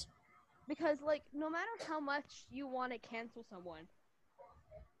honest, Because, like, no matter how much you want to cancel someone,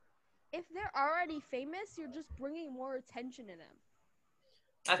 if they're already famous, you're just bringing more attention to them.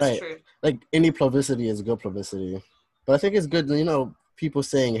 That's Right. true. Like, any publicity is good publicity. But I think it's good, people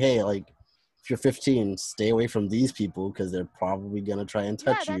saying, hey, like, if you're 15, stay away from these people because they're probably going to try and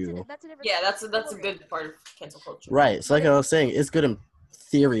touch you. That's a different. Yeah, that's a good part of cancel culture. Right. So like I was saying, it's good in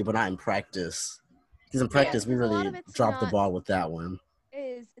theory, but not in practice. Because in practice, we because a lot really of it's dropped the not- ball with that one.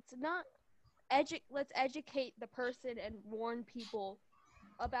 It's not let's educate the person and warn people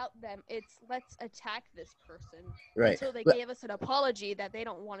about them. It's let's attack this person Right. until they gave us an apology that they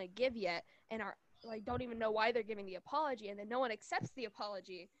don't want to give yet, and are like don't even know why they're giving the apology, and then no one accepts the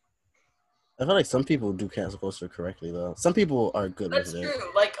apology. I feel like some people do cancel culture correctly, though. Some people are good That's with true.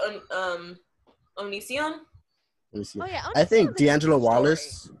 it. Like Onision. Let me see. Oh yeah, I think Onision's a D'Angelo good story.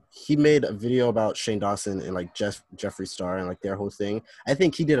 Wallace, he made a video about Shane Dawson and like Jeffree Star and like their whole thing. I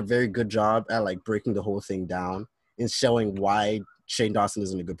think he did a very good job at like breaking the whole thing down and showing why Shane Dawson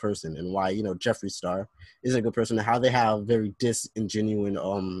isn't a good person and why, Jeffree Star isn't a good person and how they have very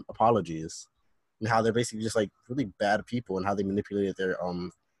disingenuine apologies and how they're basically just like really bad people and how they manipulated their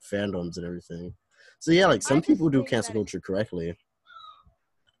fandoms and everything. So yeah, like some people do cancel culture correctly.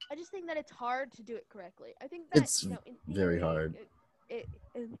 I just think that it's hard to do it correctly. I think that It's in theory, very hard.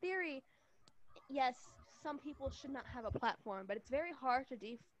 In theory, yes, some people should not have a platform, but it's very hard to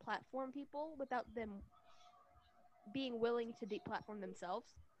deplatform people without them being willing to deplatform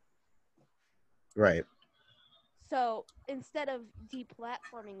themselves. Right. So instead of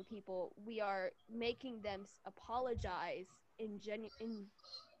deplatforming people, we are making them apologize genuinely,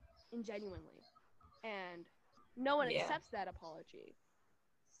 and no one accepts that apology.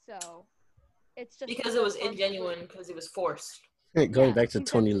 So it's just because it was ingenuine, because it was forced. Going back to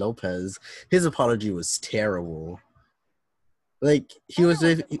Tony Lopez, his apology was terrible. Like he was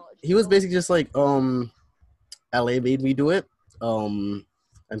basically just like, LA made me do it. I'm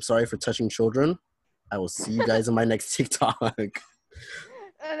sorry for touching children. I will see you guys in my next TikTok.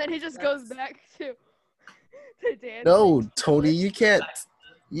 And then he just goes back to dancing. No, Tony, you can't.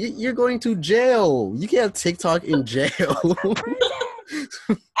 You're going to jail. You can't TikTok in jail.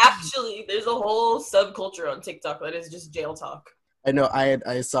 Actually, there's a whole subculture on TikTok that is just jail talk. I know.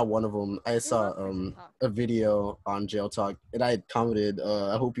 I saw one of them. I saw a video on jail talk, and I had commented,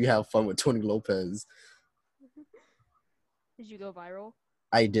 "I hope you have fun with Tony Lopez." Did you go viral?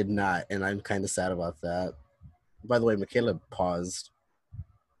 I did not, and I'm kind of sad about that. By the way, Michaela paused.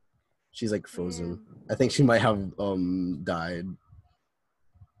 She's like frozen. I think she might have died.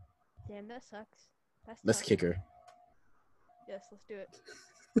 Damn, that sucks. Let's kick her. Yes, let's do it.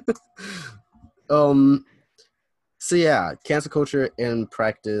 So yeah, cancel culture in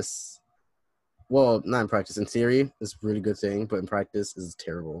practice. Well, not in practice. In theory, it's a really good thing, but in practice, is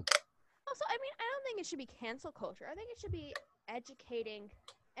terrible. Also, I mean, I don't think it should be cancel culture. I think it should be educating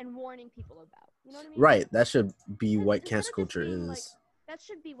and warning people about. You know what I mean? Right. That should be what cancel culture is. Like, that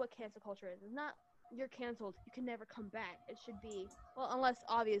should be what cancel culture is. It's not you're canceled. You can never come back. It should be unless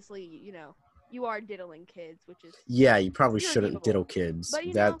obviously you are diddling kids, which is you probably shouldn't diddle kids.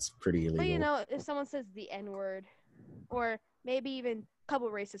 But, that's pretty illegal. But if someone says the N-word, or maybe even a couple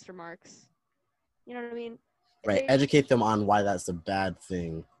racist remarks, you know what I mean? Right. Educate them on why that's a bad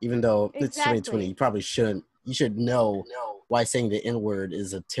thing. Even though it's 2020, you probably shouldn't. You should know why saying the N-word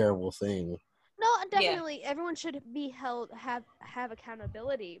is a terrible thing. No, definitely. Everyone should be have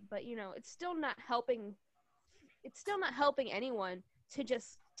accountability, but it's still not helping. It's still not helping anyone to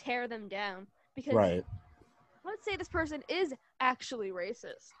just tear them down because let's say this person is actually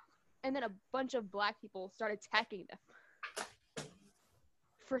racist, and then a bunch of black people start attacking them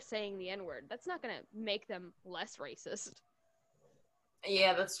for saying the N-word. That's not gonna make them less racist.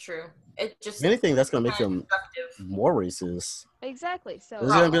 Yeah, that's true. It just if anything, that's gonna make them more racist. Exactly. So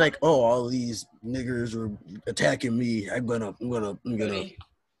it's gonna be like, oh, all these niggers are attacking me. I'm gonna.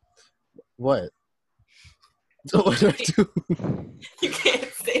 What? What do I do? You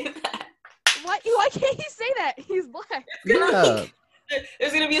can't say that. Why can't he say that? He's black. Yeah.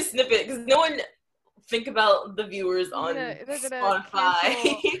 There's gonna be a snippet because no one think about the viewers on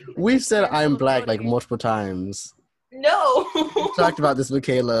Spotify. We've said I'm black like multiple times. No. We talked about this,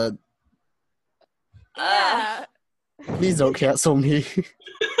 Michaela. Yeah. Please don't cancel me. How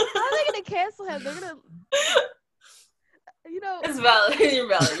are they gonna cancel him? They're gonna, It's valid. You're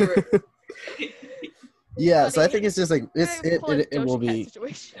valid. You're right. Yeah, so I think it's just like it will be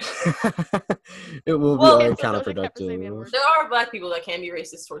it will be counterproductive. There are black people that can be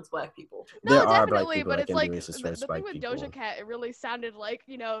racist towards black people. No, there are black people that can be racist towards black people. The thing with Doja Cat, it really sounded like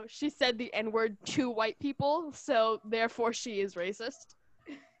she said the N-word to white people, so therefore she is racist.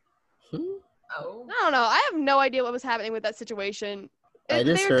 Oh. I don't know. I have no idea what was happening with that situation. I They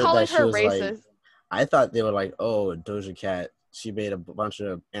just were heard calling that she her was like, racist. I thought they were like, oh, Doja Cat, she made a bunch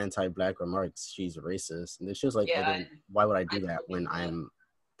of anti-black remarks. She's racist. And then she was like, well, Yeah, then why would I do I that totally when get that. I'm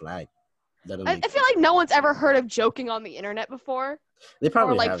black? That doesn't I make feel sense. like no one's ever heard of joking on the internet before They or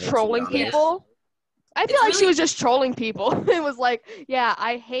probably like haven't, to be trolling honest. people. I feel It's like she really- was just trolling people. It was like, yeah,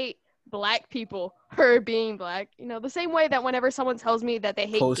 I hate black people, her being black. You know, the same way that whenever someone tells me that they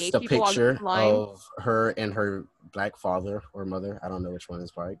hate gay Post a people picture online. of her and her black father or mother. I don't know which one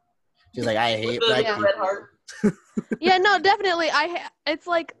is black. She's like, I With hate the black Yeah. people. red heart. Yeah, no, definitely. It's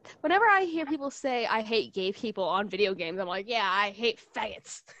like whenever I hear people say I hate gay people on video games, I'm like, yeah, I hate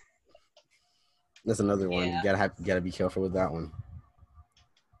faggots. That's another one. Yeah. You gotta be careful with that one.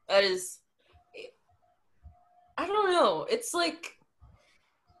 That is. I don't know. It's like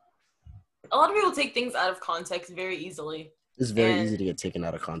a lot of people take things out of context very easily. It's very And- easy to get taken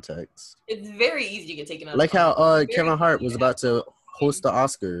out of context. It's very easy to get taken out. Like of how context. Kevin Hart was about to host the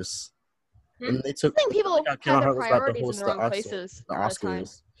Oscars, and they I took. think people Like how have Kevin their Hart was about to priorities in host the the wrong places the all the time.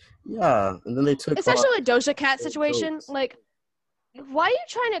 Oscars. Yeah, and then they took. Especially with Doja Cat old situation. jokes. Like, why are you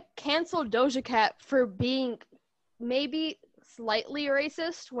trying to cancel Doja Cat for being maybe slightly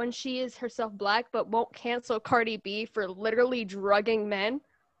racist when she is herself black, but won't cancel Cardi B for literally drugging men?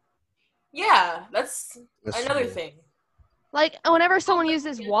 Yeah, that's That's another true. thing. Like, whenever someone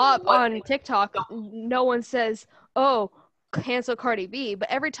uses WAP What on they TikTok, don't. no one says, oh, cancel Cardi B. But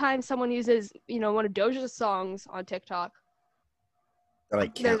every time someone uses, one of Doja's songs on TikTok, They're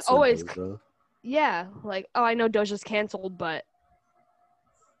like there's cancel always, Doja. yeah, like, oh, I know Doja's canceled, but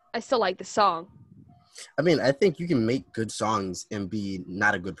I still like the song. I mean, I think you can make good songs and be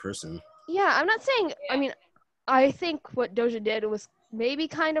not a good person. Yeah, I'm not saying, I think what Doja did was maybe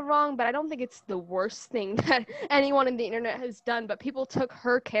kind of wrong, but I don't think it's the worst thing that anyone in the internet has done. But people took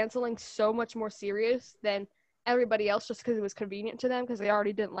her canceling so much more serious than everybody else just because it was convenient to them because they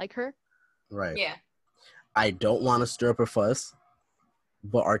already didn't like her. Right. Yeah. I don't want to stir up a fuss,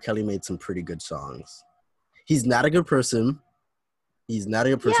 but R. Kelly made some pretty good songs. He's not a good person. He's not a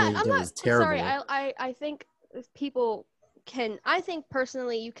good person. Yeah, What he did was terrible. sorry. I think people can. I think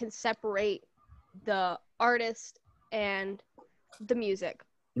personally, you can separate the artist and the music.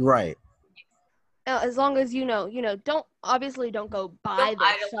 Right. As long as don't go buy Don't their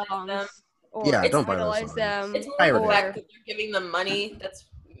idolize songs. them. Or Yeah, don't buy their idolize songs. them. It's more Pirate the it. fact that they're giving them money that's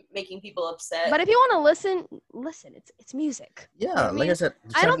making people upset. But if you want to listen. It's music. Yeah, You know what I like I mean? said, the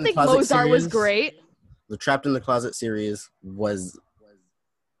I Trapped don't in the think Closet Mozart was series- great. The Trapped in the Closet series was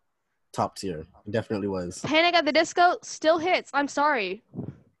top tier. It definitely was. Panic at the Disco still hits. I'm sorry.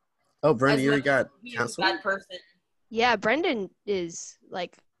 Oh, Brenda As Urie much got as he's a canceled? bad person. Yeah, Brendan is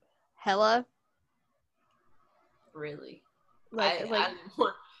like hella Really. like I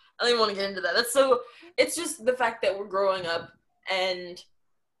don't even want to get into that. It's just the fact that we're growing up and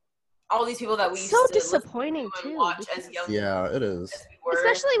all these people that we used so to listen disappointing to and too. watch because- as young Yeah, it is. as we were.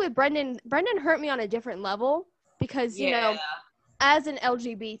 Especially with Brendan. Brendan hurt me on a different level because as an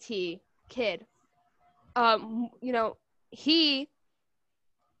LGBT kid, he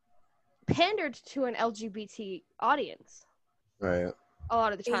pandered to an LGBT audience Right. a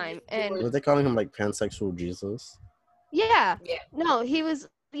lot of the time, and Were they calling him like pansexual Jesus? yeah, Yeah. no, he was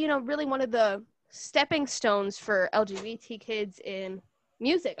really one of the stepping stones for LGBT kids in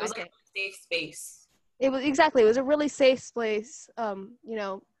music. It was I think like a safe space. it was a really safe place.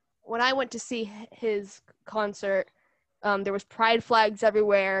 When I went to see his concert, there was pride flags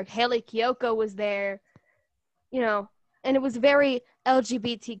everywhere. Haley Kiyoko was there, and it was a very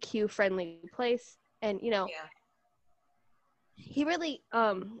LGBTQ friendly place. And Yeah. he really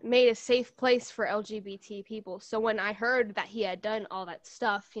made a safe place for LGBT people. So when I heard that he had done all that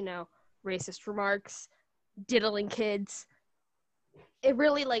stuff, racist remarks, diddling kids, it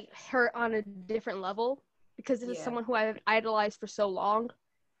really hurt on a different level because this is Yeah. someone who I've idolized for so long,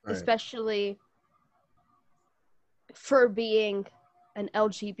 Right. especially for being an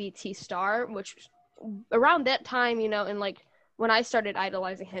LGBT star, which around that time, and when I started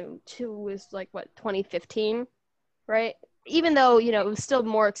idolizing him too was 2015, right? Even though, it was still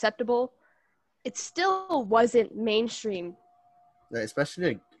more acceptable, it still wasn't mainstream. Yeah,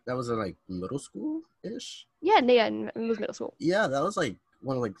 especially that was in like middle school ish. Yeah, it was middle school. Yeah, that was like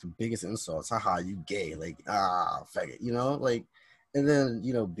one of the biggest insults. Haha, you gay, faggot, and then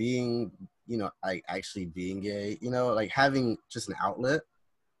being actually being gay, having just an outlet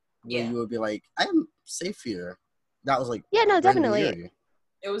where Yeah. you would be like, I am safe here. That was like Yeah, no, Brandon definitely. Urie.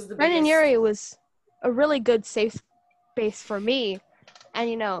 It was the Brendan biggest. Urie was a really good safe space for me,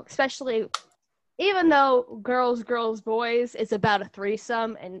 and especially even though girls, boys is about a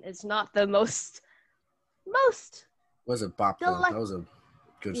threesome and it's not the most Was it Bop though? deli- That was a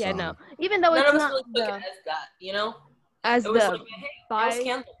good yeah, song. no. Even though None it's of us not really took it as that, you know? as It was the like, hey, girls bi.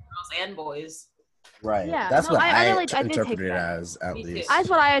 can love girls and boys. Right. Yeah, That's no, what I did take interpreted it that. as, at Me too. least. That's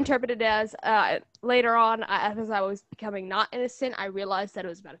what I interpreted it as. Later on, as I was becoming not innocent, I realized that it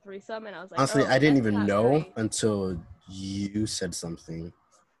was about a threesome, and I was like, Honestly, oh, I didn't that's even not know very... until you said something.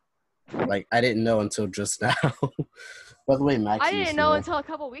 Like, I didn't know until just now. By the way, Max, I didn't know until a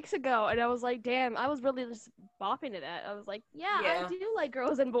couple weeks ago, and I was like, damn, I was really just bopping to that. I was like, yeah, I do like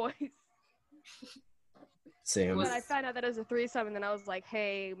girls and boys. Same. But I found out that it was a threesome, and then I was like,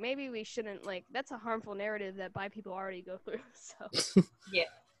 hey, maybe we shouldn't, like, that's a harmful narrative that bi people already go through, so. Yeah.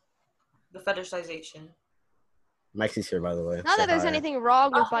 The fetishization. Maxie's here, by the way. Not Say that there's hi. anything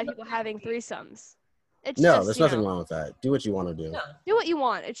wrong with bi people having threesomes. It's No, just, there's you nothing know, wrong with that. Do what you want to do. No. do what you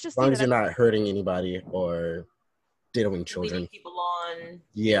want. It's just, As long you as you're know, not hurting anybody or diddling children. Leading people on.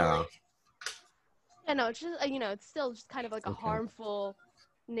 Yeah. Like, yeah, no, it's just, you know, it's still just kind of like a Okay. harmful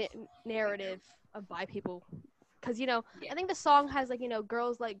narrative of bi people. Because, you know, Yeah. I think the song has, like, you know,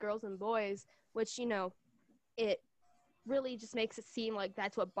 girls like girls and boys, which, you know, it really just makes it seem like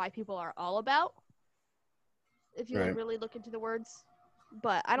that's what bi people are all about. If you, like, Right. really look into the words.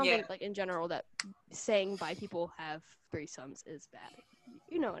 But I don't Yeah. think, like, in general that saying bi people have threesomes is bad.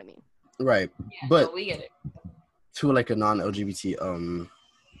 You know what I mean? Right. yeah, But no, we get it. to like a non-LGBT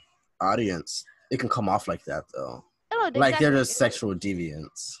audience, it can come off like that though. Oh, Like they're exactly. just sexual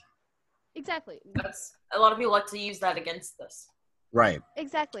deviants. Exactly. That's a lot of people like to use that against us. Right.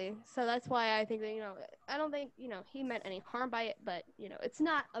 Exactly. So that's why I think that, you know, I don't think, you know, he meant any harm by it, but, you know, it's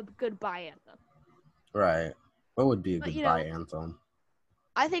not a good bi anthem. Right. What would be a But, good you bi know, anthem?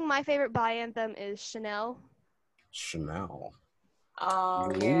 I think my favorite bi anthem is Chanel. Chanel.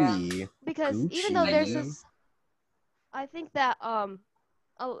 Oh, yeah. Louis. Because Gucci. even though there's this, I think that,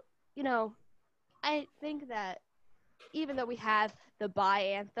 you know, I think that even though we have the bi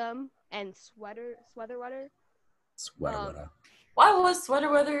anthem and sweater weather, Sweater. Why was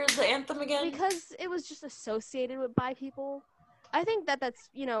Sweater Weather the anthem again? because it was just associated with bi people. I think that that's,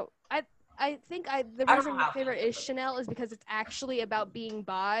 you know, I think the I don't reason know my how. favorite is Chanel is because it's actually about being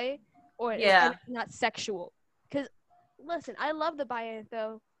bi, Yeah. and not sexual. Because listen, I love the bi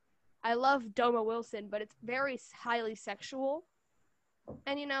anthem. I love Doma Wilson, but it's very highly sexual.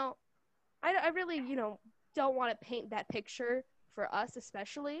 And, you know, I really, you know, don't want to paint that picture for us,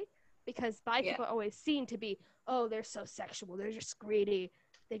 especially because bi people are always seen to be, oh, they're so sexual. They're just greedy.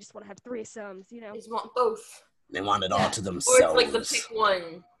 They just want to have threesomes, you know. They just want both. They want it all to Or themselves. it's like the pick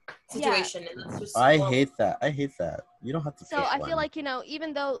one situation, and that's just I horrible. hate that. I hate that. You don't have to So pick I one. feel like, you know,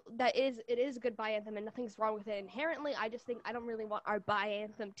 even though it is a good bi anthem and nothing's wrong with it inherently, I just think I don't really want our bi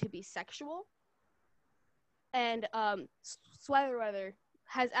anthem to be sexual. And Sweater Weather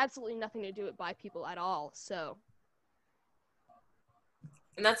has absolutely nothing to do with bi people at all. So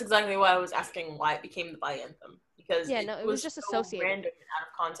And that's exactly why I was asking why it became the bi anthem, because it was just so associated. random and out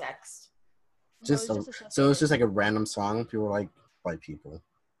of context. Just so it's just like a random song. People were like white people.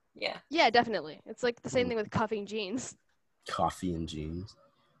 Yeah. Yeah, definitely. It's like the same thing with cuffing jeans. Coffee and jeans.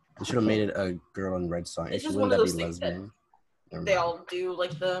 They should have made it a girl in red song. It's Actually, just wouldn't one that of be those things lesbian? Never They mind. all do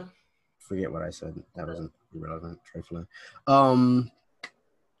like the. Forget what I said. That wasn't irrelevant. Trifling.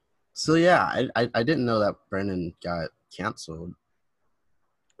 So yeah, I didn't know that Brennan got canceled.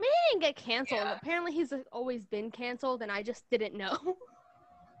 I mean, he didn't get canceled. Yeah. Apparently, he's always been canceled, and I just didn't know.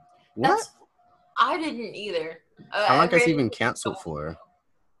 What? I didn't either. How long I has he ran- been canceled for?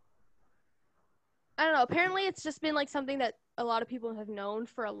 I don't know. Apparently, it's just been like something that a lot of people have known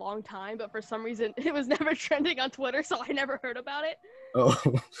for a long time, but for some reason, it was never trending on Twitter, so I never heard about it. Oh,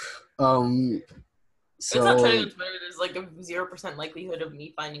 It's not trending so on Twitter. There's like a 0% likelihood of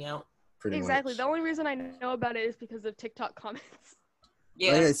me finding out. pretty Exactly. much. The only reason I know about it is because of TikTok comments.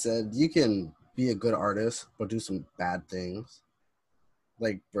 Yeah. Like I said, you can be a good artist but do some bad things,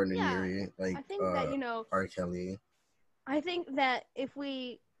 like Brendan Yeah, Urie, like I think that, you know, R. Kelly. I think that if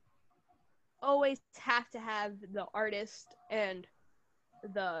we always have to have the artist and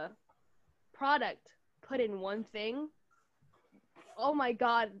the product put in one thing, oh my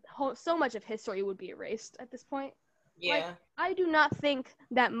god, so much of history would be erased at this point. Yeah. Like, I do not think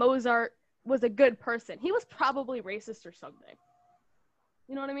that Mozart was a good person. He was probably racist or something.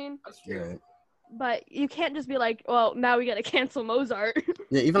 You know what I mean? That's true. Yeah, But you can't just be like, well, now we gotta cancel Mozart.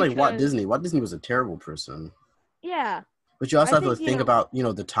 yeah. Even like Walt Because- Disney. Walt Disney was a terrible person. Yeah. But you also I have to think, you think know- about, you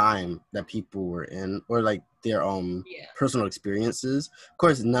know, the time that people were in, or like their Yeah. personal experiences. Of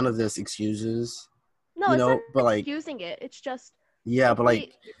course, none of this excuses, No, you it's know, not but like, excusing it. It's just Yeah, but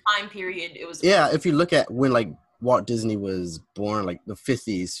like The time period it was. yeah, if you look at when like Walt Disney was born, like the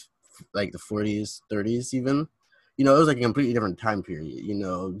 50s, like the 40s, 30s, even, it was like a completely different time period.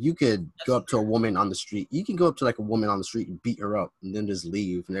 You could go up to a woman on the street. You can go up to like a woman on the street and beat her up and then just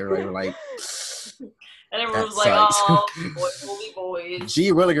leave. And everybody were like, And everyone that was like, sucks. "Oh, boys will be boys."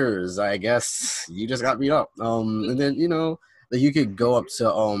 Gee Willikers, I guess you just got beat up. And then, that you could go up to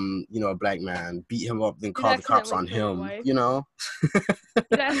a black man, beat him up, then You'd call the cops accidentally on kill your him. wife.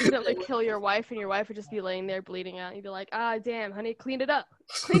 You'd accidentally kill your wife, and your wife would just be laying there bleeding out. You'd be like, "Ah, damn, honey, clean it up,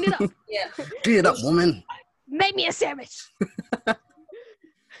 clean it up, Yeah. Clean it up, woman. make me a sandwich."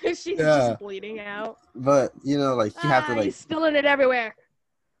 She's Yeah. just bleeding out. But like you have to like he's spilling it everywhere.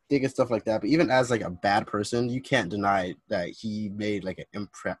 think of stuff like that. But even as like a bad person, you can't deny that he made like an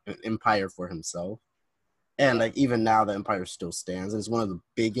empire for himself. And like even now, the empire still stands. It's one of the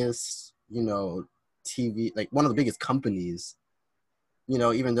biggest, TV, like one of the biggest companies.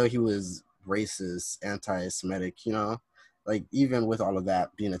 Even though he was racist, anti-Semitic, like even with all of that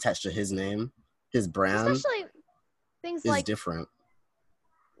being attached to his name, his brand, Especially things is like different.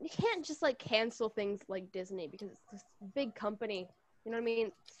 You can't just like cancel things like Disney because it's this big company. You know what I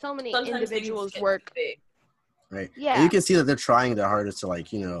mean? So many Sometimes individuals things get work. big. Right. Yeah. And you can see that they're trying their hardest to like,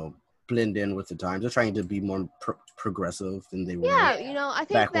 blend in with the times. They're trying to be more progressive than they were. Yeah, I think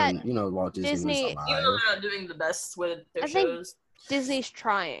back that when, Walt Disney was Even alive. though they're not doing the best with their I think shows. Disney's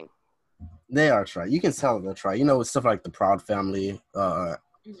trying. They are trying. You can tell they're trying. With stuff like the Proud Family,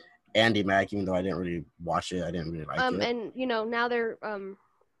 Andy Mack, even though I didn't really watch it, I didn't really like it. And now they're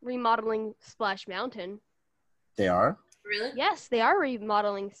remodeling Splash Mountain. They are? Really? Yes, they are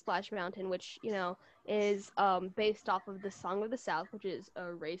remodeling Splash Mountain, which is based off of the Song of the South, which is a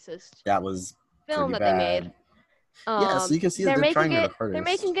racist That was film pretty that bad. they made. Yeah, so you can see that they're trying their hardest. They're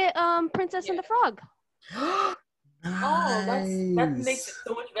making it Princess and the Frog. Nice. Oh, that makes it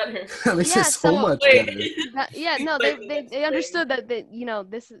so much better. That makes it so much better. They understood that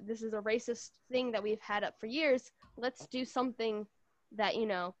this is a racist thing that we've had up for years. Let's do something that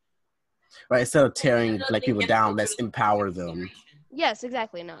Right, instead of tearing black people down, let's empower them. Yes,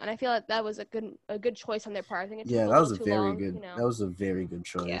 exactly. No, and I feel like that was a good choice on their part. I think it took Yeah, a that was little a too very long, good. That was a very good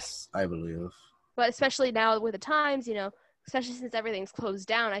choice, I believe. But especially now with the times, especially since everything's closed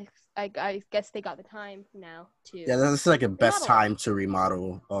down, I guess they got the time now to. Yeah, that's like the best time to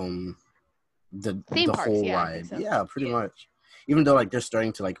remodel the whole ride. So. Yeah, pretty much. Even though like they're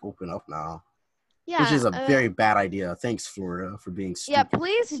starting to like open up now. Yeah, which is a very bad idea. Thanks, Florida, for being stupid. Yeah,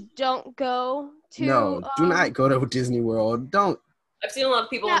 please don't go to. No, do not go to Disney World. Don't. I've seen a lot of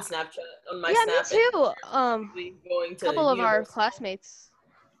people on Snapchat on my Snap. Me too. Going to a couple of our classmates.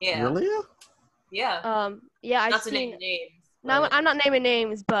 Yeah. Really? Yeah. Yeah, I've seen. Name names. No, I'm not naming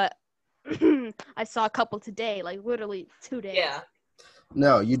names, but I saw a couple today, like literally 2 days. Yeah.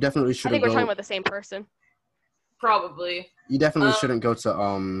 No, you definitely shouldn't. I think we're talking about the same person. Probably. You definitely shouldn't go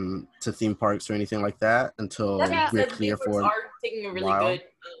to theme parks or anything like that until we're clear for. Are taking a really good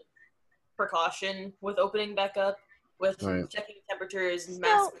precaution with opening back up, with checking temperatures,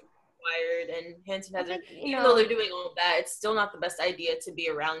 masks required, and hand sanitizer. Even though they're doing all of that, it's still not the best idea to be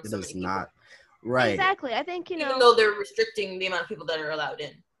around so many people. Not. Right. Exactly. I think even though they're restricting the amount of people that are allowed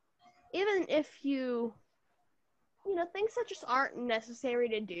in. Even if you things that just aren't necessary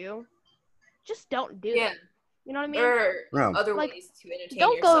to do, just don't do them. You know what I mean? There are other ways to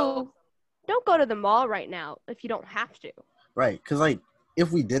entertain yourself. Don't go to the mall right now if you don't have to. Right, because like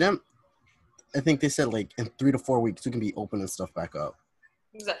if we didn't, I think they said like in 3 to 4 weeks we can be opening stuff back up.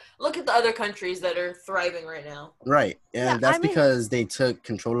 Exactly. Look at the other countries that are thriving right now. Right, and that's because they took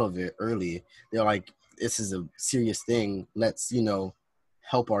control of it early. They're like, this is a serious thing. Let's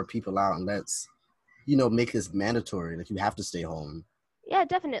help our people out, and let's make this mandatory. Like you have to stay home. Yeah,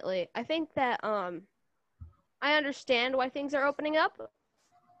 definitely. I think that I understand why things are opening up,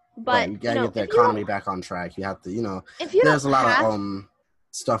 but you gotta get the economy back on track. You have to, there's a lot of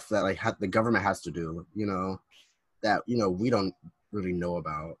stuff that like the government has to do, that we don't really know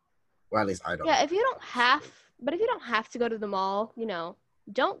about, or at least I don't. Yeah, if you don't have to go to the mall,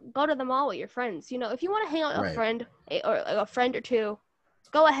 don't go to the mall with your friends. If you want to hang out with a friend or a friend or two,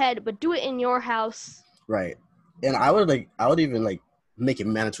 go ahead, but do it in your house. Right, and I would even make it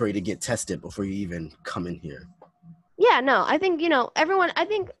mandatory to get tested before you even come in here. Yeah, no, I think, everyone,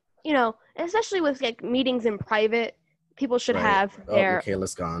 especially with meetings in private, people should have their...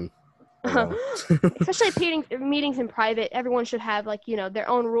 Michaela's gone. Especially meetings in private, everyone should have, their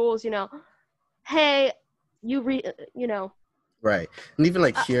own rules, hey, Right, and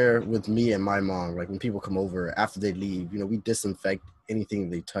even here with me and my mom, when people come over, after they leave, we disinfect anything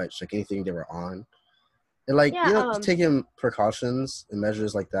they touch, anything they were on. And like, Yeah, just taking precautions and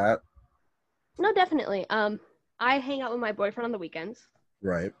measures like that. no, definitely. I hang out with my boyfriend on the weekends.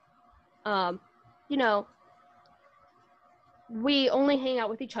 Right. You know, we only hang out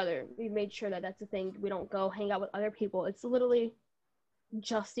with each other. We made sure that that's a thing. We don't go hang out with other people. It's literally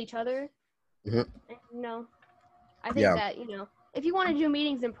just each other. Mhm. And, I think Yeah. that, if you want to do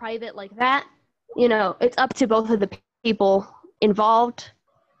meetings in private like that, it's up to both of the people involved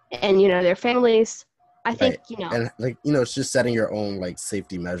and, their families. I think, Right. And like, it's just setting your own like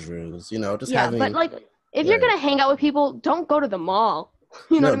safety measures, just yeah, but having like if you're right. going to hang out with people, don't go to the mall.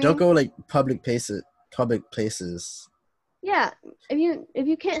 You know No, what I don't mean? go like public places. Yeah, if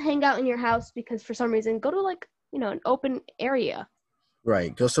you can't hang out in your house because for some reason, go to like, an open area.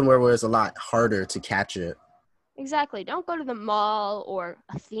 Right. Go somewhere where it's a lot harder to catch it. Exactly. Don't go to the mall or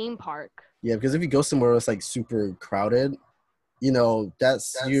a theme park. Yeah, because if you go somewhere where it's like super crowded,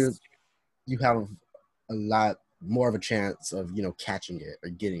 that's you have a lot more of a chance of, catching it or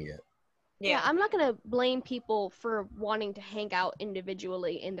getting it. Yeah, I'm not gonna blame people for wanting to hang out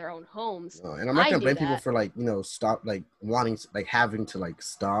individually in their own homes. And I'm not gonna blame people for like, stop like wanting to, like having to like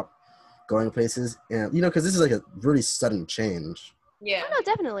stop going places, and because this is like a really sudden change. Yeah. Oh, no,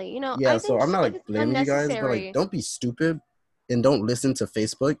 definitely. Yeah, I so think I'm not like blaming you guys, but like don't be stupid and don't listen to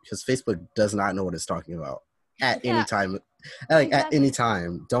Facebook, because Facebook does not know what it's talking about at any time. Like at any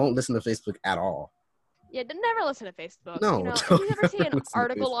time, don't listen to Facebook at all. Yeah, never listen to Facebook. No, if you ever see an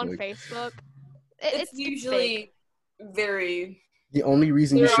article on Facebook, it's usually very. The only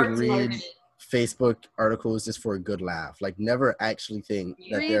reason you should read Facebook articles is for a good laugh. Like, never actually think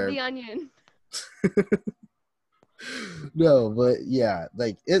that read The Onion. No, but yeah,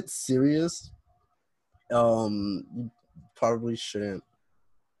 like it's serious. You probably shouldn't.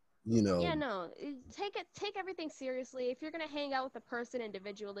 Yeah, no. Take everything seriously. If you're gonna hang out with a person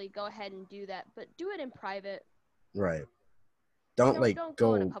individually, go ahead and do that, but do it in private. Right. Don't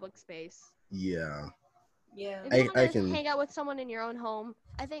go in a public space. Yeah. Yeah. If you want to hang out with someone in your own home,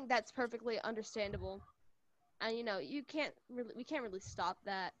 I think that's perfectly understandable. And we can't really stop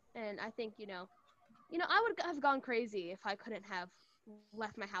that. And I think I would have gone crazy if I couldn't have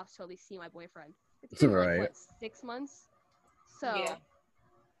left my house to at least see my boyfriend. It's been like what, 6 months. So,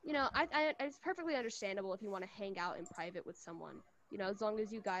 it's perfectly understandable if you want to hang out in private with someone. As long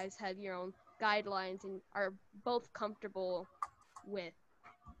as you guys have your own guidelines and are both comfortable with.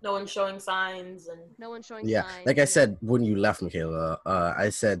 No one's showing signs and. No one's showing signs. Yeah, like I said when you left, Michaela, I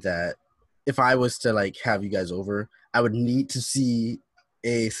said that if I was to like have you guys over, I would need to see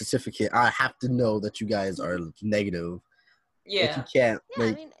a certificate. I have to know that you guys are negative. Yeah. Like, you can't. Yeah,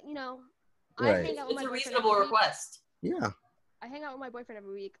 like, I mean, right. I hang out with it's my a reasonable request. Yeah. I hang out with my boyfriend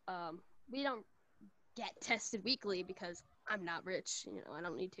every week. We don't get tested weekly because I'm not rich. I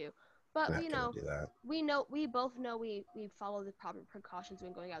don't need to. But we both know we follow the proper precautions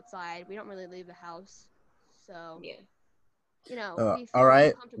when going outside. We don't really leave the house, so yeah. We feel all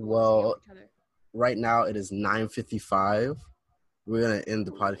right. comfortable Well, each other. Right now it is 9:55. We're gonna end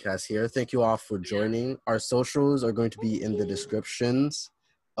the podcast here. Thank you all for joining. Our socials are going to be in the descriptions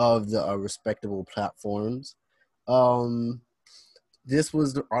of the respectable platforms. This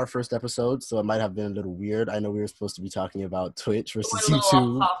was our first episode, so it might have been a little weird. I know we were supposed to be talking about Twitch versus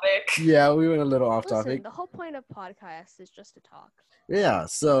YouTube. Yeah, we went a little off topic. The whole point of podcast is just to talk. Yeah,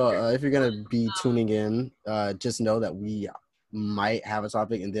 so if you're gonna be tuning in, just know that we might have a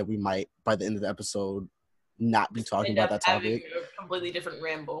topic, and then we might, by the end of the episode, not be talking about that topic. A completely different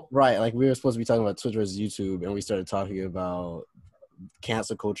ramble. Right, like we were supposed to be talking about Twitch versus YouTube, and we started talking about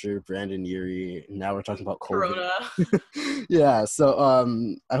cancel culture, Brandon Urie. Now we're talking about COVID. Corona. Yeah, so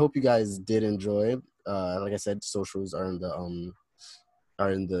I hope you guys did enjoy. Like I said, socials are in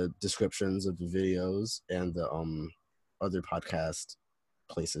the descriptions of the videos and the other podcast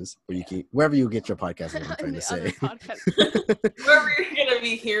places wherever you get your podcast. Is what I'm trying to say. Wherever you're gonna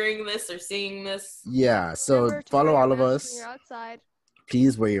be hearing this or seeing this. Yeah, so follow all of us. When you're outside.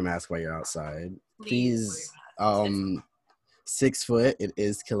 Please wear your mask while you're outside. Please 6 foot, it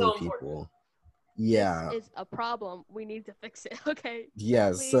is killing people. Yeah. This is a problem. We need to fix it. Okay. Yeah,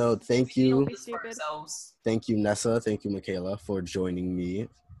 please, so thank you. Don't be stupid. Thank you, Nessa. Thank you, Michaela, for joining me.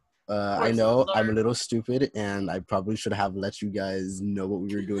 I know I'm a little stupid, and I probably should have let you guys know what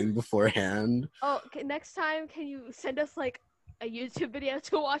we were doing beforehand. Oh, okay, next time, can you send us like a YouTube video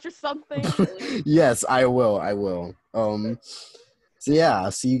to watch or something? Yes, I will. So yeah,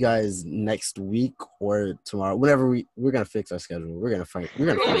 I'll see you guys next week or tomorrow. Whenever we're gonna fix our schedule. We're gonna figure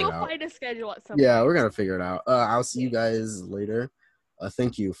it out. Find a schedule at some Yeah, point. we're gonna figure it out. I'll see you guys later.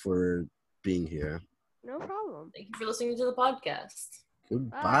 Thank you for being here. No problem. Thank you for listening to the podcast.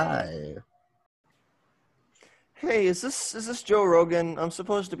 Goodbye. Bye. Hey, is this Joe Rogan? I'm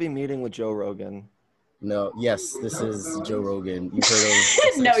supposed to be meeting with Joe Rogan. No, yes, this is Joe Rogan. You've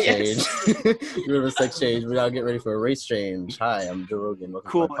heard of No, sex yes. change. You've heard of sex change. We're now getting ready for a race change. Hi, I'm Joe Rogan.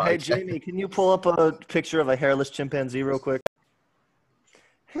 Welcome Cool. to my Hey, podcast. Jamie, can you pull up a picture of a hairless chimpanzee real quick?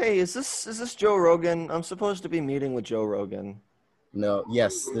 Hey, is this Joe Rogan? I'm supposed to be meeting with Joe Rogan. No,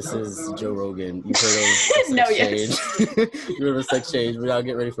 yes, this is Joe Rogan. You've heard of No, sex yes. change. You've heard of sex change. We're now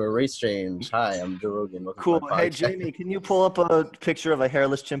getting ready for a race change. Hi, I'm Joe Rogan. Welcome Cool. to my Hey, podcast. Jamie, can you pull up a picture of a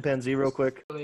hairless chimpanzee real quick?